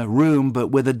in a room, but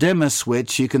with a dimmer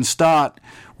switch, you can start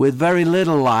with very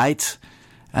little light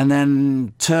and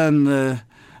then turn the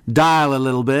dial a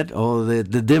little bit, or the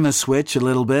dimmer switch a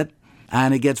little bit,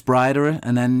 and it gets brighter,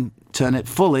 and then turn it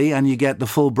fully, and you get the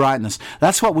full brightness.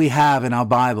 That's what we have in our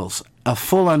Bibles, a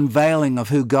full unveiling of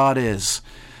who God is,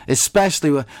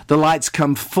 especially when the lights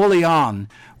come fully on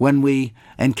when we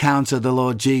encounter the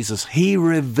Lord Jesus. He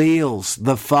reveals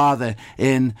the Father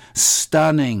in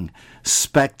stunning,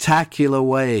 spectacular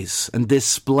ways and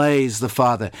displays the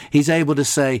Father. He's able to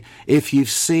say, "If you've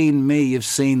seen me, you've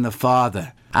seen the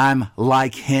Father. I'm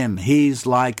like him. He's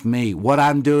like me. What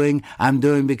I'm doing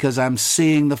because I'm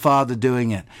seeing the Father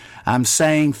doing it. I'm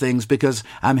saying things because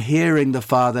I'm hearing the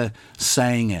Father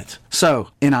saying it." So,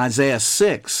 in Isaiah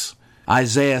 6,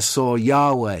 Isaiah saw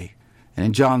Yahweh. And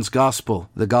in John's Gospel,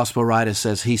 the Gospel writer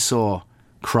says he saw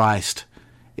Christ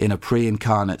in a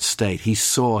pre-incarnate state. He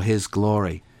saw his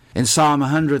glory. In Psalm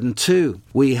 102,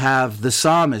 we have the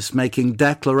psalmist making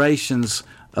declarations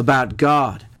about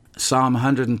God. Psalm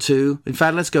 102. In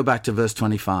fact, let's go back to verse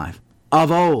 25.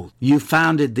 "Of old you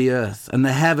founded the earth, and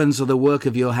the heavens are the work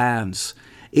of your hands.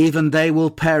 Even they will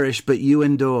perish, but you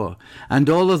endure, and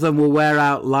all of them will wear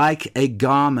out like a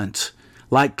garment.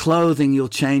 Like clothing you'll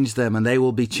change them, and they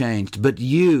will be changed. But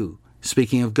you,"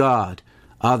 speaking of God,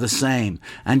 "are the same,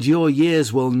 and your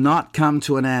years will not come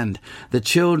to an end. The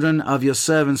children of your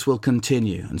servants will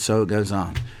continue." And so it goes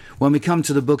on. When we come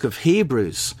to the book of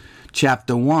Hebrews,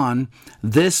 chapter 1,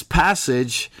 this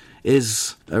passage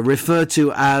is referred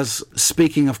to as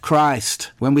speaking of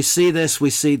Christ. When we see this, we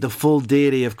see the full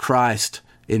deity of Christ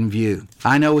in view.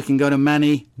 I know we can go to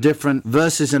many different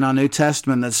verses in our New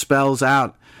Testament that spells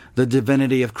out the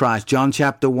divinity of Christ. John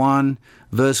chapter 1,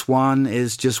 verse 1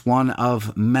 is just one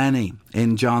of many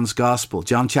in John's Gospel.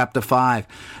 John chapter 5,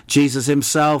 Jesus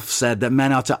himself said that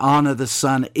men are to honor the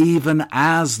Son even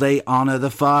as they honor the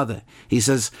Father. He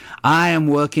says, "I am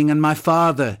working and my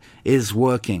Father is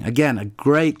working." Again, a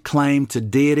great claim to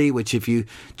deity, which if you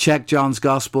check John's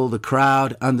Gospel, the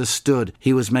crowd understood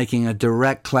he was making a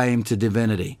direct claim to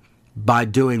divinity by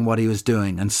doing what he was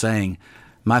doing and saying,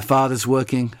 "My Father's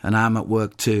working and I'm at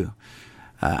work too."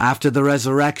 After the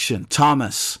resurrection,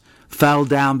 Thomas fell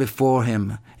down before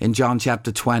him in John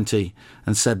chapter 20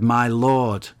 and said, "My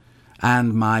Lord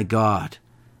and my God."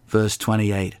 Verse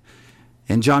 28.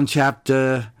 In John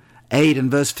chapter 8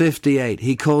 and verse 58,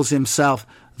 he calls himself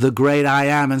the great I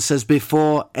am and says,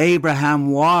 "Before Abraham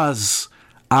was,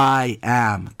 I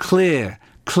am." Clear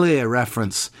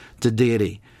reference to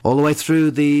deity. All the way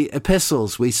through the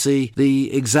epistles, we see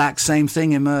the exact same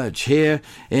thing emerge. Here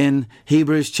in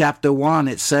Hebrews chapter 1,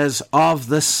 it says, "Of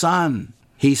the Son,"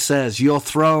 he says, "Your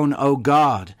throne, O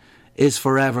God, is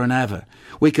forever and ever.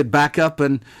 We could back up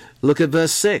and look at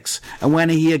verse 6. And when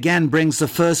he again brings the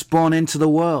firstborn into the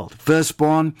world.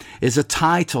 Firstborn is a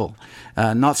title,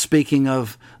 not speaking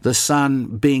of the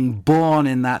son being born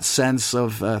in that sense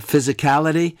of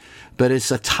physicality, but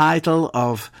it's a title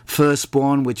of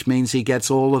firstborn, which means he gets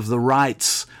all of the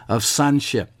rights of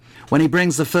sonship. When he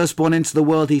brings the firstborn into the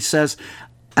world, he says,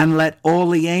 and let all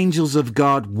the angels of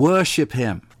God worship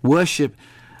him. Worship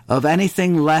of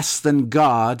anything less than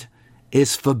God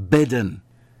is forbidden.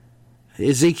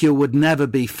 Ezekiel would never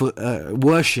be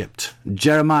worshipped.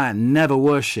 Jeremiah never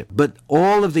worshipped. But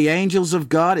all of the angels of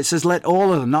God, it says let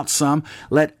all of them, not some,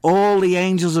 let all the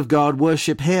angels of God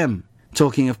worship him,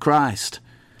 talking of Christ.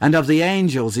 And of the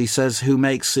angels, he says, who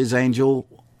makes his angels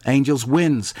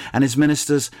winds, and his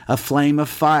ministers a flame of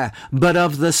fire. But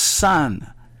of the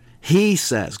Son, he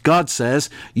says, God says,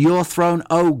 your throne,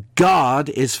 O God,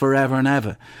 is forever and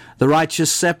ever. The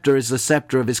righteous scepter is the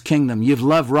scepter of his kingdom. You've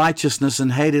loved righteousness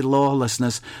and hated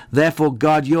lawlessness. Therefore,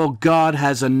 God, your God,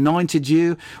 has anointed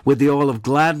you with the oil of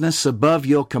gladness above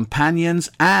your companions.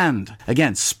 And,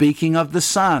 again, speaking of the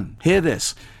Son, hear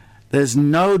this. There's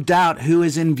no doubt who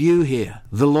is in view here,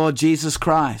 the Lord Jesus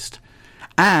Christ.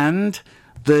 And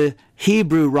the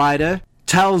Hebrew writer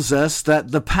tells us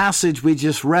that the passage we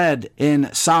just read in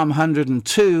Psalm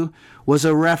 102 was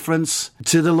a reference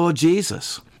to the Lord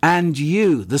Jesus. And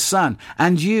you, the Son,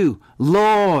 and you,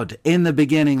 Lord, in the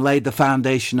beginning laid the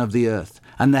foundation of the earth,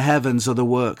 and the heavens are the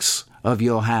works of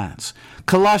your hands.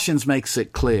 Colossians makes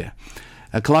it clear.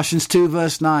 Colossians 2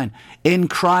 verse 9, in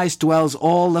Christ dwells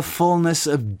all the fullness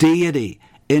of deity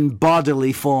in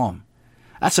bodily form.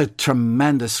 That's a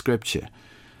tremendous scripture.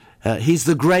 He's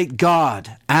the great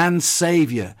God and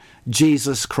Savior,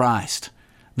 Jesus Christ.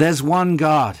 There's one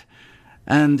God,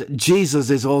 and Jesus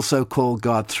is also called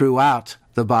God throughout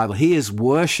the Bible. He is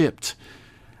worshipped,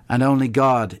 and only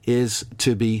God is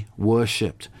to be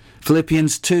worshipped.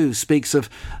 Philippians 2 speaks of,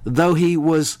 though he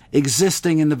was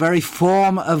existing in the very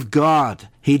form of God,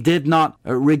 he did not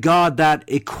regard that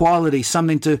equality,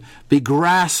 something to be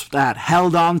grasped at,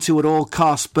 held on to at all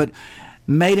costs, but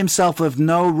made himself of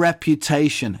no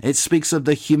reputation. It speaks of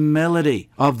the humility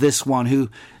of this one who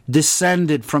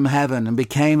descended from heaven and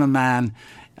became a man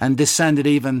and descended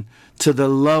even to the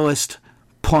lowest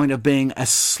point of being a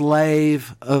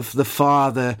slave of the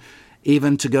Father,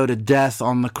 even to go to death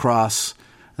on the cross.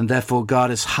 And therefore God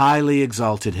has highly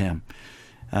exalted him.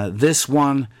 This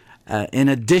one, in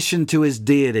addition to his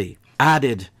deity,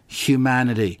 added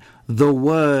humanity. The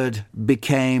Word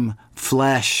became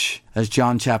flesh, as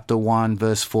John chapter 1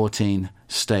 verse 14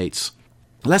 states.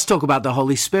 Let's talk about the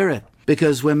Holy Spirit,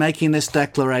 because we're making this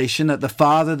declaration that the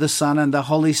Father, the Son, and the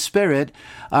Holy Spirit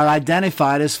are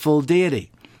identified as full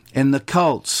deity. In the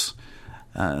cults,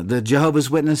 the Jehovah's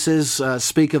Witnesses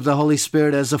speak of the Holy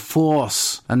Spirit as a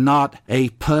force and not a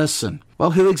person.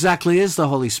 Well, who exactly is the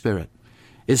Holy Spirit?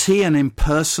 Is he an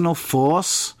impersonal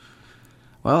force?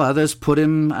 Well, others put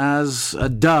him as a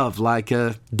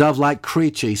dove-like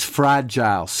creature. He's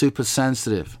fragile, super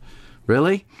sensitive.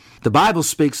 Really? The Bible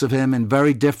speaks of him in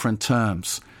very different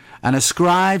terms and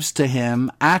ascribes to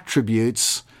him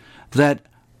attributes that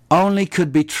only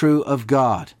could be true of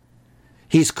God.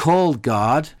 He's called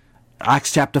God.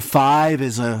 Acts chapter 5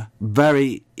 is a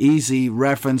very easy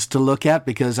reference to look at,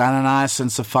 because Ananias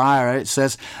and Sapphira, it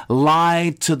says,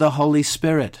 lied to the Holy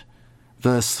Spirit,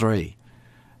 verse 3.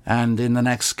 And in the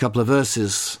next couple of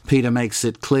verses, Peter makes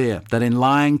it clear that in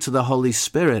lying to the Holy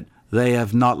Spirit, they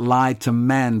have not lied to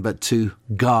men, but to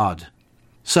God.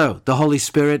 So, the Holy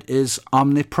Spirit is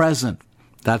omnipresent.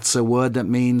 That's a word that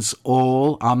means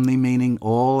all, omni meaning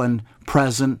all, and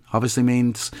present obviously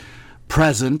means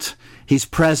present. He's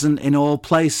present in all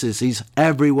places. He's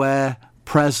everywhere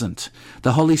present.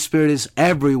 The Holy Spirit is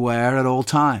everywhere at all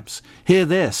times. Hear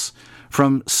this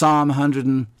from Psalm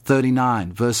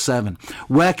 139, verse 7.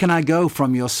 Where can I go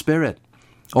from your spirit?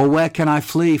 Or where can I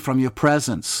flee from your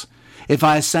presence? If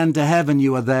I ascend to heaven,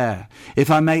 you are there. If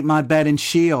I make my bed in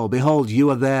Sheol, behold, you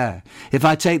are there. If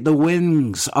I take the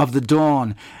wings of the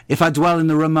dawn, if I dwell in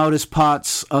the remotest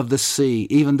parts of the sea,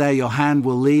 even there your hand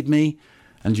will lead me,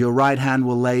 and your right hand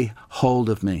will lay hold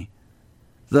of me.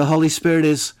 The Holy Spirit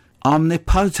is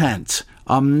omnipotent.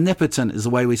 Omnipotent is the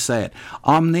way we say it.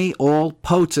 Omni, all,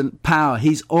 potent, power.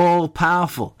 He's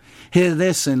all-powerful. Hear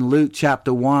this in Luke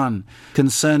chapter 1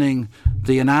 concerning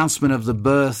the announcement of the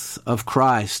birth of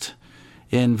Christ.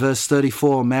 In verse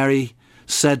 34, Mary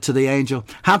said to the angel,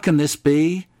 how can this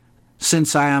be,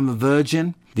 since I am a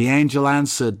virgin? The angel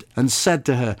answered and said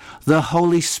to her, the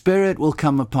Holy Spirit will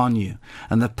come upon you,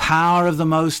 and the power of the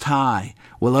Most High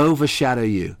will overshadow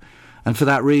you. And for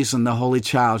that reason, the Holy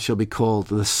Child shall be called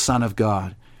the Son of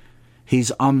God.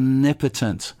 He's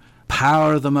omnipotent.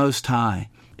 Power of the Most High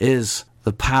is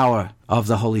the power of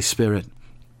the Holy Spirit.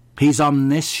 He's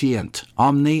omniscient.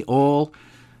 Omni, all.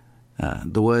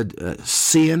 The word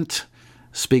scient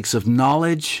speaks of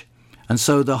knowledge. And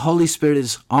so the Holy Spirit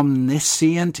is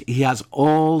omniscient. He has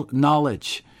all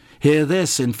knowledge. Hear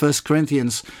this in 1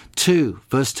 Corinthians 2,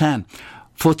 verse 10.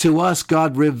 For to us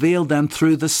God revealed them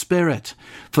through the Spirit.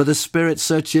 For the Spirit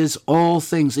searches all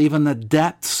things, even the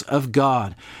depths of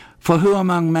God. For who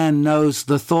among men knows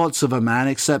the thoughts of a man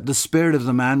except the spirit of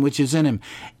the man which is in him?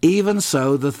 Even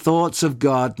so, the thoughts of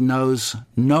God knows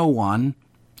no one,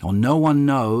 or no one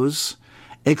knows,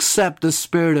 except the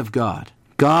Spirit of God.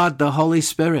 God, the Holy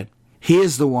Spirit, He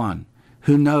is the one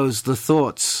who knows the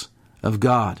thoughts of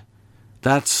God.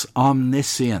 That's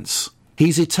omniscience.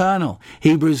 He's eternal.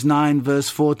 Hebrews 9, verse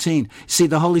 14. See,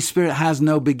 the Holy Spirit has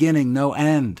no beginning, no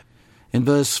end. In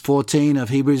verse 14 of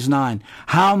Hebrews 9,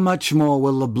 how much more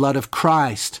will the blood of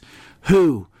Christ,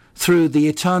 who, through the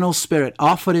eternal Spirit,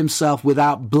 offered himself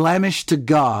without blemish to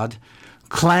God,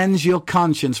 cleanse your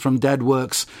conscience from dead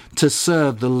works to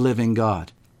serve the living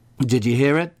God? Did you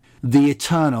hear it? The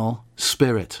eternal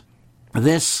Spirit.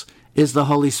 This is the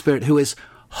Holy Spirit who is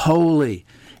holy.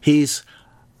 He's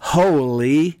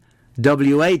holy,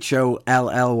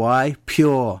 W-H-O-L-L-Y,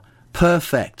 pure,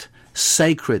 perfect,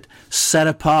 sacred, set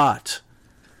apart.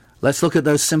 Let's look at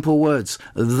those simple words.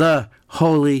 The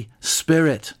Holy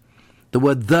Spirit. The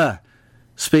word "the"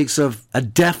 speaks of a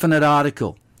definite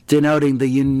article, denoting the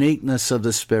uniqueness of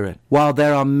the Spirit. While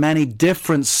there are many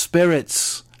different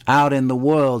spirits out in the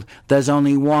world, there's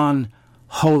only one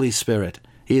Holy Spirit.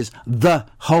 He is the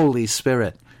Holy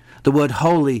Spirit. The word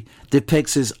holy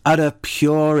depicts his utter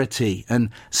purity and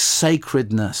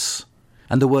sacredness.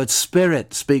 And the word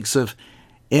Spirit speaks of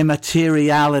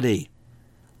immateriality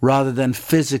rather than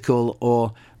physical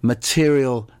or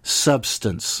material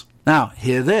substance. Now,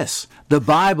 hear this. The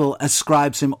Bible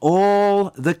ascribes him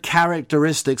all the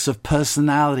characteristics of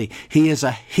personality. He is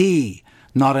a he,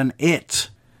 not an it.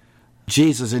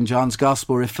 Jesus in John's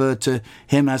Gospel referred to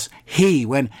him as he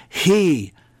when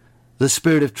he, the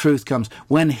Spirit of truth, comes,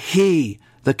 when he,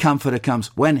 the Comforter, comes,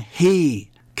 when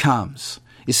he comes.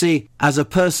 You see, as a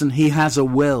person, he has a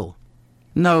will.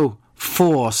 No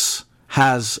force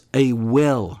has a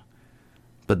will,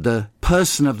 but the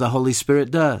person of the Holy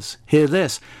Spirit does. Hear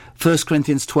this, 1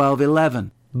 Corinthians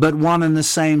 12:11. But one and the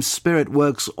same Spirit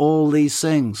works all these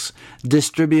things,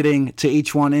 distributing to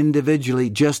each one individually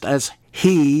just as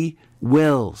he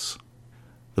wills.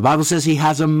 The Bible says he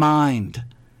has a mind.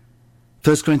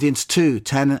 1 Corinthians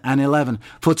 2:10 and 11.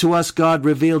 For to us God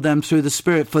revealed them through the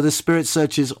Spirit, for the Spirit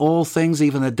searches all things,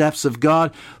 even the depths of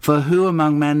God. For who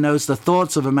among men knows the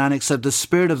thoughts of a man except the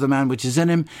spirit of the man which is in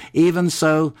him? Even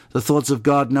so, the thoughts of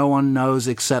God no one knows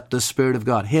except the Spirit of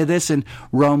God. Hear this in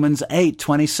Romans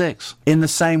 8:26. In the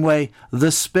same way,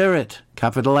 the Spirit,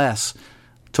 capital S,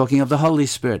 talking of the Holy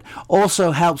Spirit,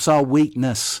 also helps our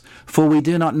weakness, for we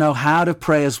do not know how to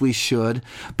pray as we should,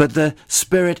 but the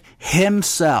Spirit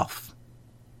himself,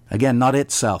 again, not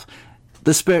itself,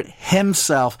 the Spirit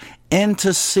himself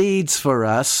intercedes for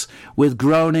us with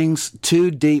groanings too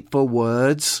deep for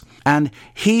words, and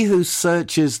he who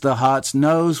searches the hearts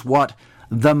knows what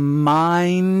the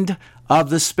mind of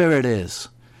the Spirit is,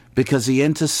 because he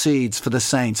intercedes for the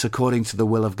saints according to the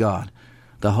will of God.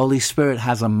 The Holy Spirit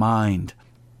has a mind.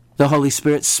 The Holy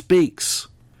Spirit speaks.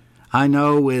 I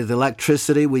know with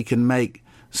electricity we can make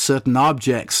certain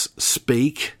objects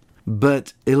speak,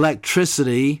 but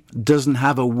electricity doesn't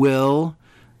have a will,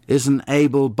 isn't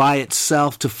able by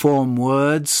itself to form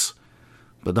words,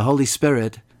 but the Holy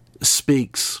Spirit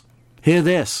speaks. Hear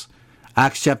this,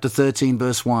 Acts chapter 13,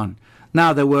 verse 1.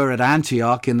 Now there were at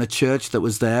Antioch in the church that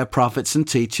was there prophets and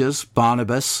teachers,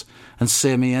 Barnabas and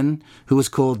Simeon, who was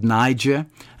called Niger,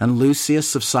 and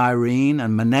Lucius of Cyrene,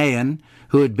 and Manaen,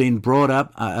 who had been brought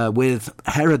up with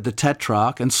Herod the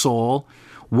Tetrarch, and Saul.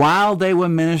 While they were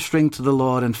ministering to the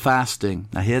Lord and fasting,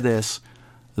 now hear this,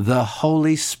 the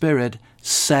Holy Spirit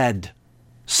said,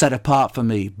 set apart for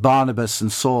me Barnabas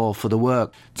and Saul for the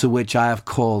work to which I have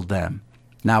called them.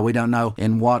 Now we don't know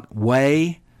in what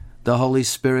way the Holy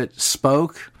Spirit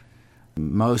spoke.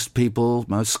 Most people,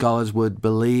 most scholars would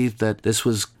believe that this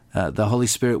was the Holy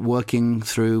Spirit working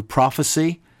through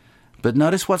prophecy. But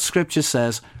notice what Scripture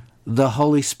says, the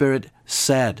Holy Spirit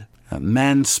said.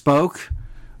 Men spoke,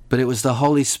 but it was the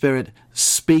Holy Spirit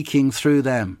speaking through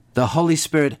them. The Holy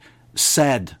Spirit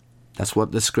said. That's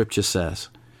what the Scripture says.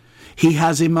 He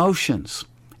has emotions.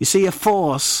 You see, a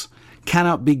force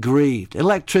cannot be grieved.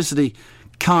 Electricity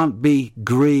can't be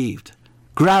grieved.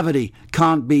 Gravity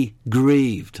can't be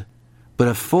grieved. But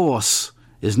a force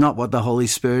is not what the Holy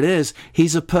Spirit is.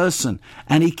 He's a person,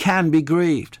 and he can be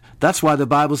grieved. That's why the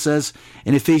Bible says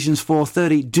in Ephesians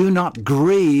 4:30, do not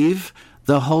grieve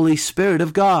the Holy Spirit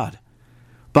of God,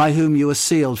 by whom you are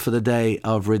sealed for the day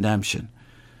of redemption.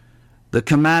 The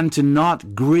command to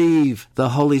not grieve the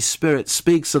Holy Spirit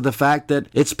speaks of the fact that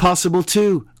it's possible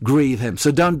to grieve him.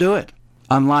 So don't do it,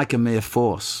 unlike a mere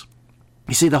force.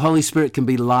 You see, the Holy Spirit can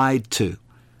be lied to.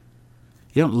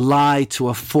 You don't lie to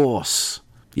a force.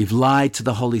 You've lied to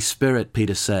the Holy Spirit,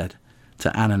 Peter said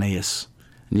to Ananias.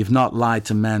 And you've not lied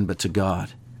to men, but to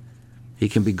God. He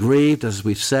can be grieved, as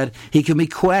we've said. He can be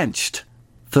quenched.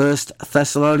 1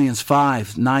 Thessalonians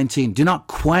 5:19. Do not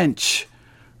quench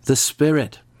the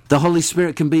Spirit. The Holy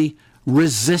Spirit can be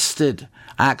resisted.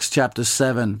 Acts chapter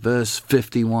 7, verse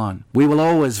 51. We will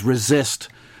always resist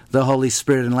the Holy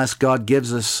Spirit unless God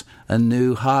gives us a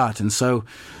new heart. And so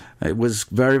it was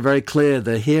very, very clear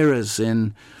the hearers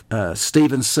in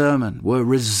Stephen's sermon were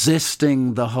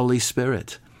resisting the Holy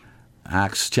Spirit.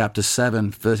 Acts chapter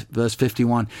 7, verse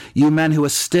 51. You men who are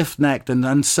stiff-necked and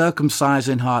uncircumcised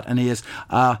in heart and ears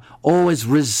are always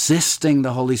resisting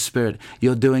the Holy Spirit.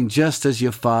 You're doing just as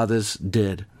your fathers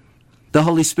did. The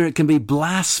Holy Spirit can be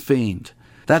blasphemed.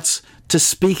 That's to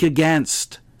speak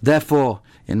against. Therefore,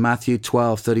 in Matthew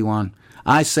 12:31,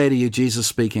 I say to you, Jesus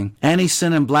speaking, any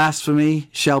sin and blasphemy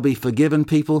shall be forgiven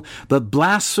people, but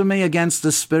blasphemy against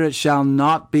the Spirit shall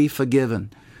not be forgiven.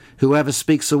 Whoever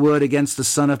speaks a word against the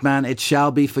Son of Man, it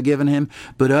shall be forgiven him.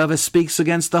 But whoever speaks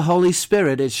against the Holy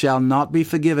Spirit, it shall not be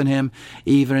forgiven him,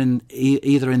 either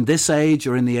in this age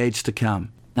or in the age to come.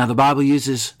 Now, the Bible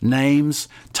uses names,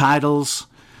 titles,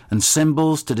 and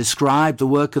symbols to describe the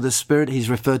work of the Spirit. He's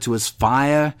referred to as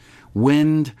fire,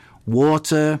 wind,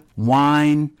 water,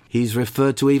 wine. He's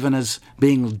referred to even as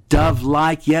being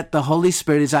dove-like, yet the Holy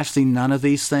Spirit is actually none of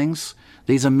these things.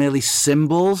 These are merely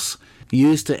symbols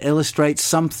used to illustrate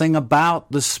something about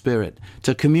the Spirit,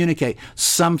 to communicate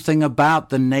something about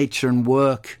the nature and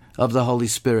work of the Holy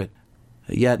Spirit.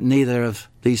 Yet neither of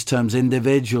these terms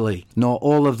individually, nor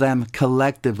all of them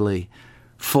collectively,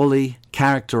 fully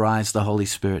characterize the Holy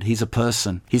Spirit. He's a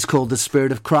person. He's called the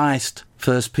Spirit of Christ,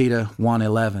 1 Peter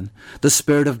 1:11. The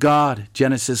Spirit of God,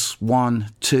 Genesis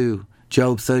 1:2,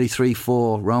 Job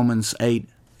 33:4, Romans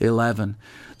 8:11.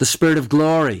 The Spirit of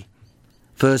glory,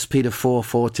 1 Peter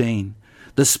 4:14.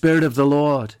 The Spirit of the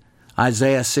Lord,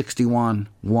 Isaiah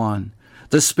 61:1.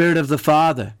 The Spirit of the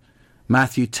Father,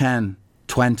 Matthew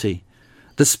 10:20.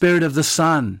 The Spirit of the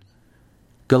Son,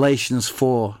 Galatians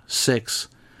 4:6.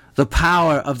 The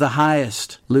power of the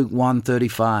highest, Luke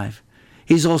 1:35.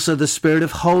 He's also the Spirit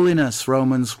of holiness,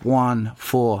 Romans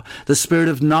 1:4. The Spirit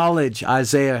of knowledge,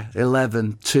 Isaiah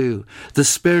 11:2. The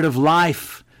Spirit of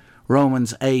life,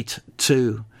 Romans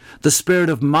 8:2. The Spirit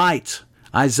of might,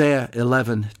 Isaiah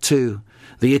 11:2.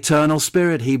 The eternal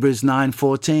Spirit, Hebrews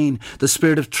 9:14. The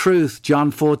Spirit of truth,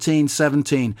 John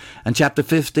 14:17 and chapter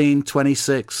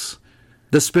 15:26.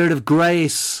 The Spirit of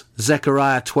grace,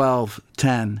 Zechariah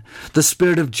 12:10. The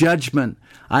Spirit of judgment,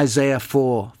 Isaiah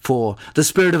 4:4. The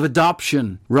Spirit of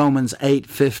adoption, Romans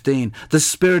 8:15. The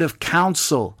Spirit of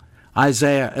counsel,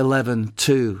 Isaiah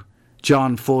 11:2.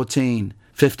 John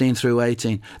 14:15 through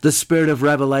 18. The Spirit of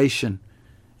revelation,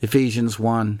 Ephesians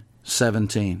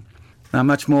 1:17. Now,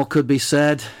 much more could be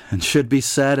said and should be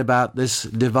said about this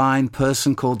divine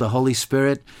person called the Holy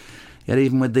Spirit. Yet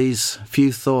even with these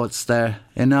few thoughts, they're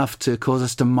enough to cause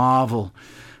us to marvel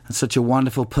at such a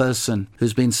wonderful person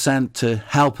who's been sent to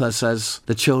help us as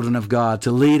the children of God,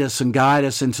 to lead us and guide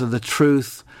us into the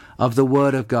truth of the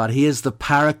Word of God. He is the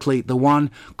Paraclete, the one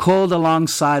called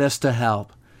alongside us to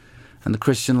help. And the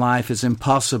Christian life is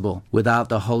impossible without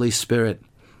the Holy Spirit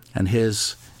and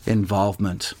His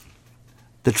involvement.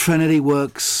 The Trinity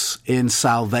works in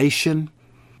salvation.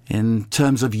 In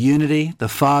terms of unity, the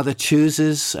Father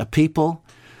chooses a people,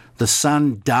 the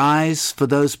Son dies for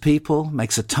those people,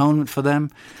 makes atonement for them,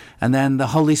 and then the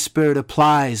Holy Spirit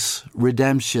applies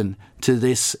redemption to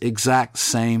this exact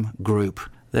same group.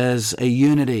 There's a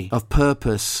unity of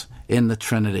purpose in the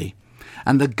Trinity,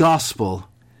 and the gospel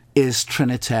is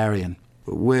Trinitarian.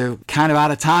 We're kind of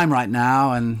out of time right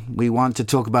now, and we want to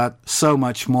talk about so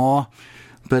much more,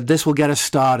 but this will get us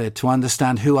started to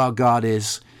understand who our God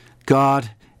is.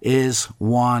 God is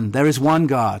one. There is one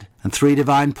God and three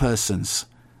divine persons,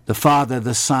 the Father,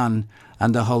 the Son,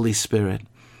 and the Holy Spirit.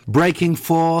 Breaking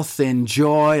forth in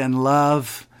joy and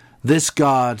love, this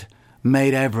God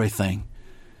made everything,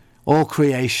 all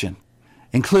creation,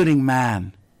 including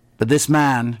man. But this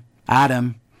man,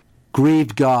 Adam,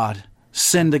 grieved God,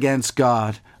 sinned against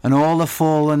God, and all the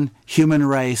fallen human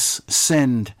race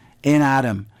sinned in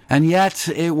Adam. And yet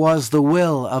it was the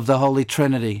will of the Holy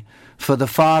Trinity for the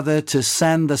Father to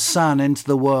send the Son into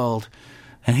the world,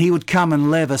 and he would come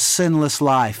and live a sinless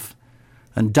life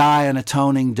and die an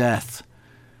atoning death,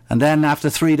 and then after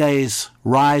 3 days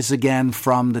rise again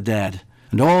from the dead.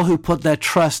 And all who put their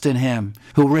trust in him,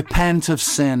 who repent of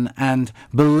sin and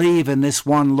believe in this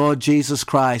one Lord Jesus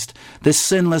Christ, this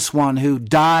sinless one who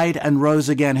died and rose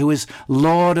again, who is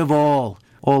Lord of all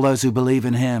those who believe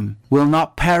in him, will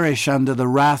not perish under the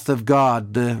wrath of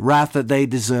God, the wrath that they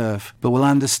deserve, but will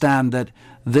understand that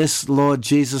this Lord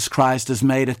Jesus Christ has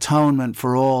made atonement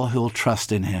for all who will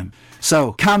trust in him.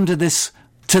 So come to this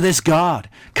God.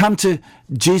 Come to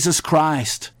Jesus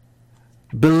Christ.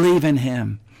 Believe in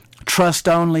him. Trust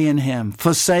only in him.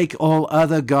 Forsake all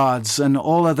other gods and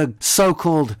all other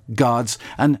so-called gods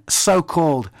and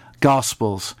so-called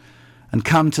gospels, and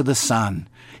come to the Son.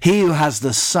 He who has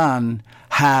the Son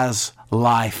has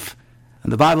life.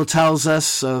 And the Bible tells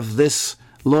us of this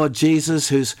Lord Jesus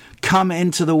who's come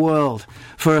into the world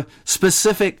for a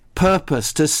specific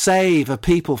purpose, to save a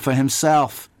people for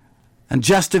himself. And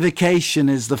justification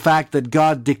is the fact that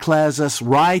God declares us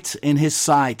right in his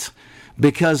sight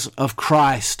because of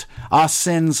Christ. Our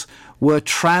sins were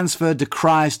transferred to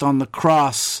Christ on the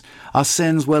cross. Our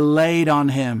sins were laid on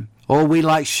him. All we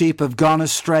like sheep have gone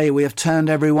astray. We have turned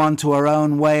every one to our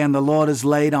own way, and the Lord has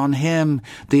laid on him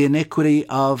the iniquity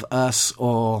of us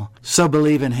all. So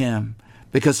believe in him,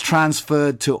 because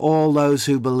transferred to all those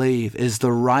who believe is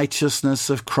the righteousness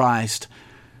of Christ,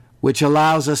 which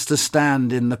allows us to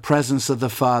stand in the presence of the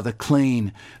Father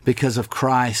clean because of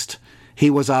Christ. He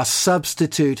was our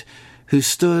substitute who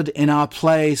stood in our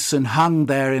place and hung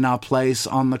there in our place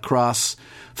on the cross.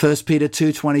 1 Peter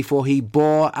 2:24, he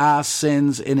bore our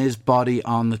sins in his body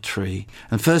on the tree.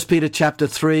 And 1 Peter chapter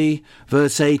 3,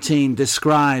 verse 18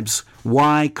 describes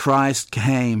why Christ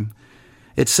came.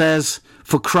 It says,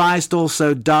 "For Christ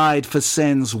also died for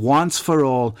sins once for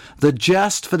all, the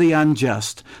just for the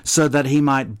unjust, so that he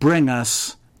might bring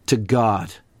us to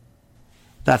God."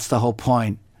 That's the whole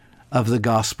point of the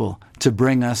gospel, to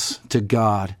bring us to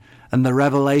God. And the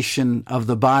revelation of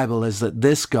the Bible is that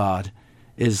this God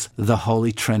is the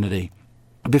Holy Trinity.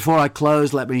 Before I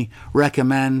close, let me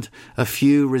recommend a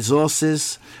few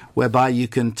resources whereby you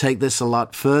can take this a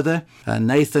lot further.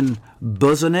 Nathan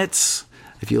Busenitz,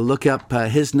 if you look up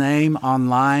his name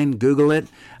online, Google it,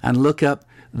 and look up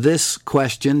this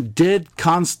question: did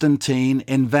Constantine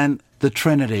invent the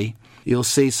Trinity? You'll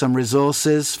see some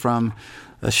resources from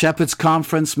a Shepherd's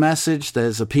Conference message.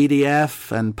 There's a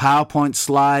PDF and PowerPoint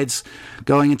slides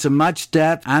going into much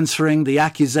depth, answering the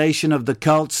accusation of the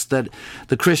cults that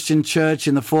the Christian church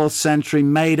in the 4th century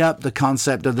made up the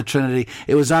concept of the Trinity.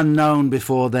 It was unknown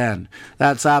before then.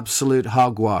 That's absolute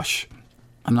hogwash.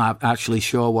 I'm not actually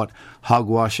sure what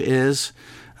hogwash is,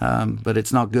 but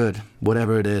it's not good,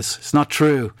 whatever it is. It's not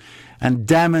true, and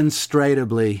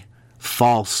demonstrably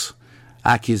false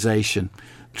accusation.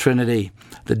 Trinity,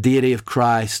 the deity of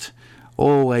Christ,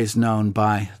 always known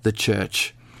by the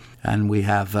church. And we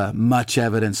have much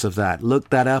evidence of that. Look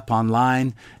that up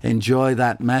online. Enjoy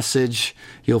that message.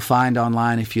 You'll find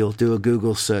online, if you'll do a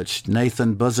Google search,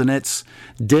 Nathan Busenitz,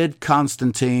 did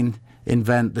Constantine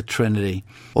invent the Trinity?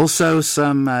 Also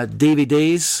some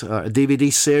DVDs, or a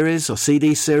DVD series or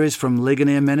CD series from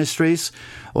Ligonier Ministries,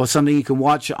 or something you can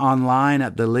watch online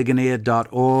at the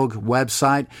ligonier.org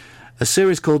website. A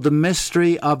series called The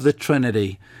Mystery of the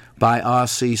Trinity by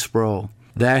R.C. Sproul.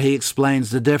 There he explains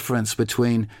the difference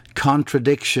between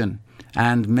contradiction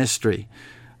and mystery.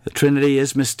 The Trinity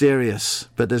is mysterious,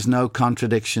 but there's no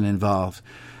contradiction involved.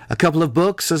 A couple of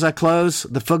books as I close.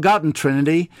 The Forgotten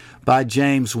Trinity by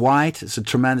James White. It's a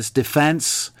tremendous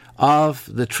defense of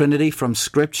the Trinity from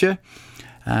Scripture,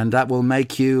 and that will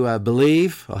make you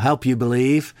believe, or help you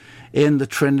believe, in the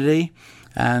Trinity,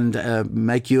 and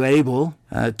make you able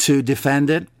to defend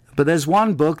it. But there's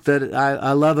one book that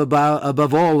I love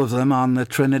above all of them on the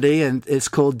Trinity, and it's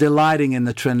called Delighting in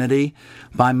the Trinity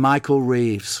by Michael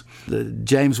Reeves. The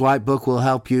James White book will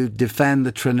help you defend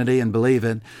the Trinity and believe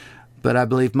it, but I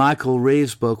believe Michael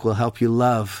Reeves' book will help you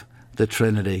love the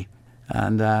Trinity.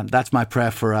 And that's my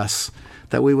prayer for us,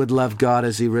 that we would love God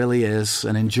as he really is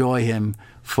and enjoy him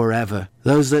forever.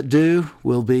 Those that do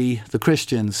will be the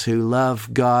Christians who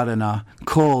love God and are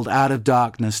called out of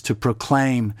darkness to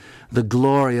proclaim the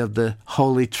glory of the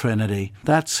Holy Trinity.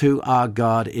 That's who our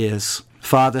God is,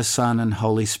 Father, Son, and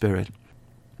Holy Spirit.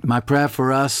 My prayer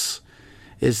for us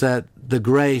is that the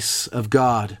grace of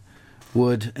God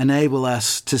would enable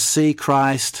us to see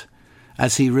Christ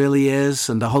as he really is,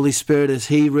 and the Holy Spirit as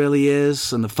he really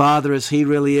is, and the Father as he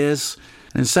really is.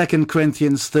 In 2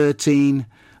 Corinthians 13,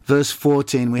 verse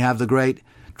 14, we have the great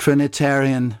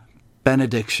Trinitarian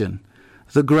benediction.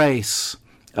 The grace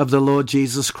of the Lord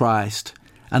Jesus Christ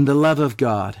and the love of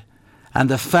God and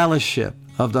the fellowship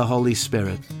of the Holy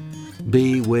Spirit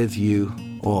be with you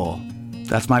all.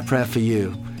 That's my prayer for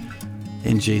you.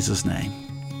 In Jesus' name,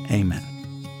 amen.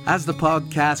 As the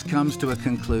podcast comes to a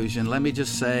conclusion, let me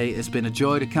just say it's been a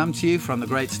joy to come to you from the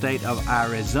great state of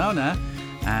Arizona,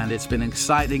 and it's been an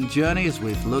exciting journey as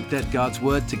we've looked at God's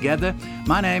Word together.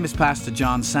 My name is Pastor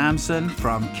John Samson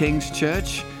from King's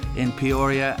Church in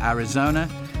Peoria, Arizona.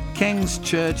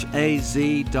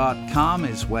 King'sChurchAZ.com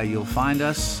is where you'll find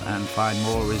us and find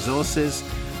more resources,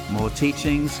 more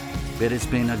teachings. But it's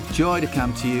been a joy to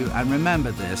come to you, and remember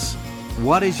this: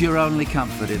 what is your only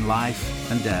comfort in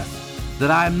life and death?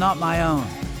 That I am not my own,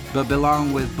 but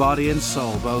belong with body and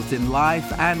soul, both in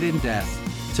life and in death,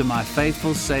 to my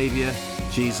faithful Savior,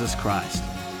 Jesus Christ.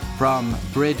 From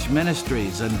Bridge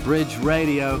Ministries and Bridge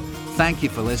Radio, thank you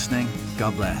for listening.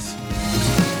 God bless.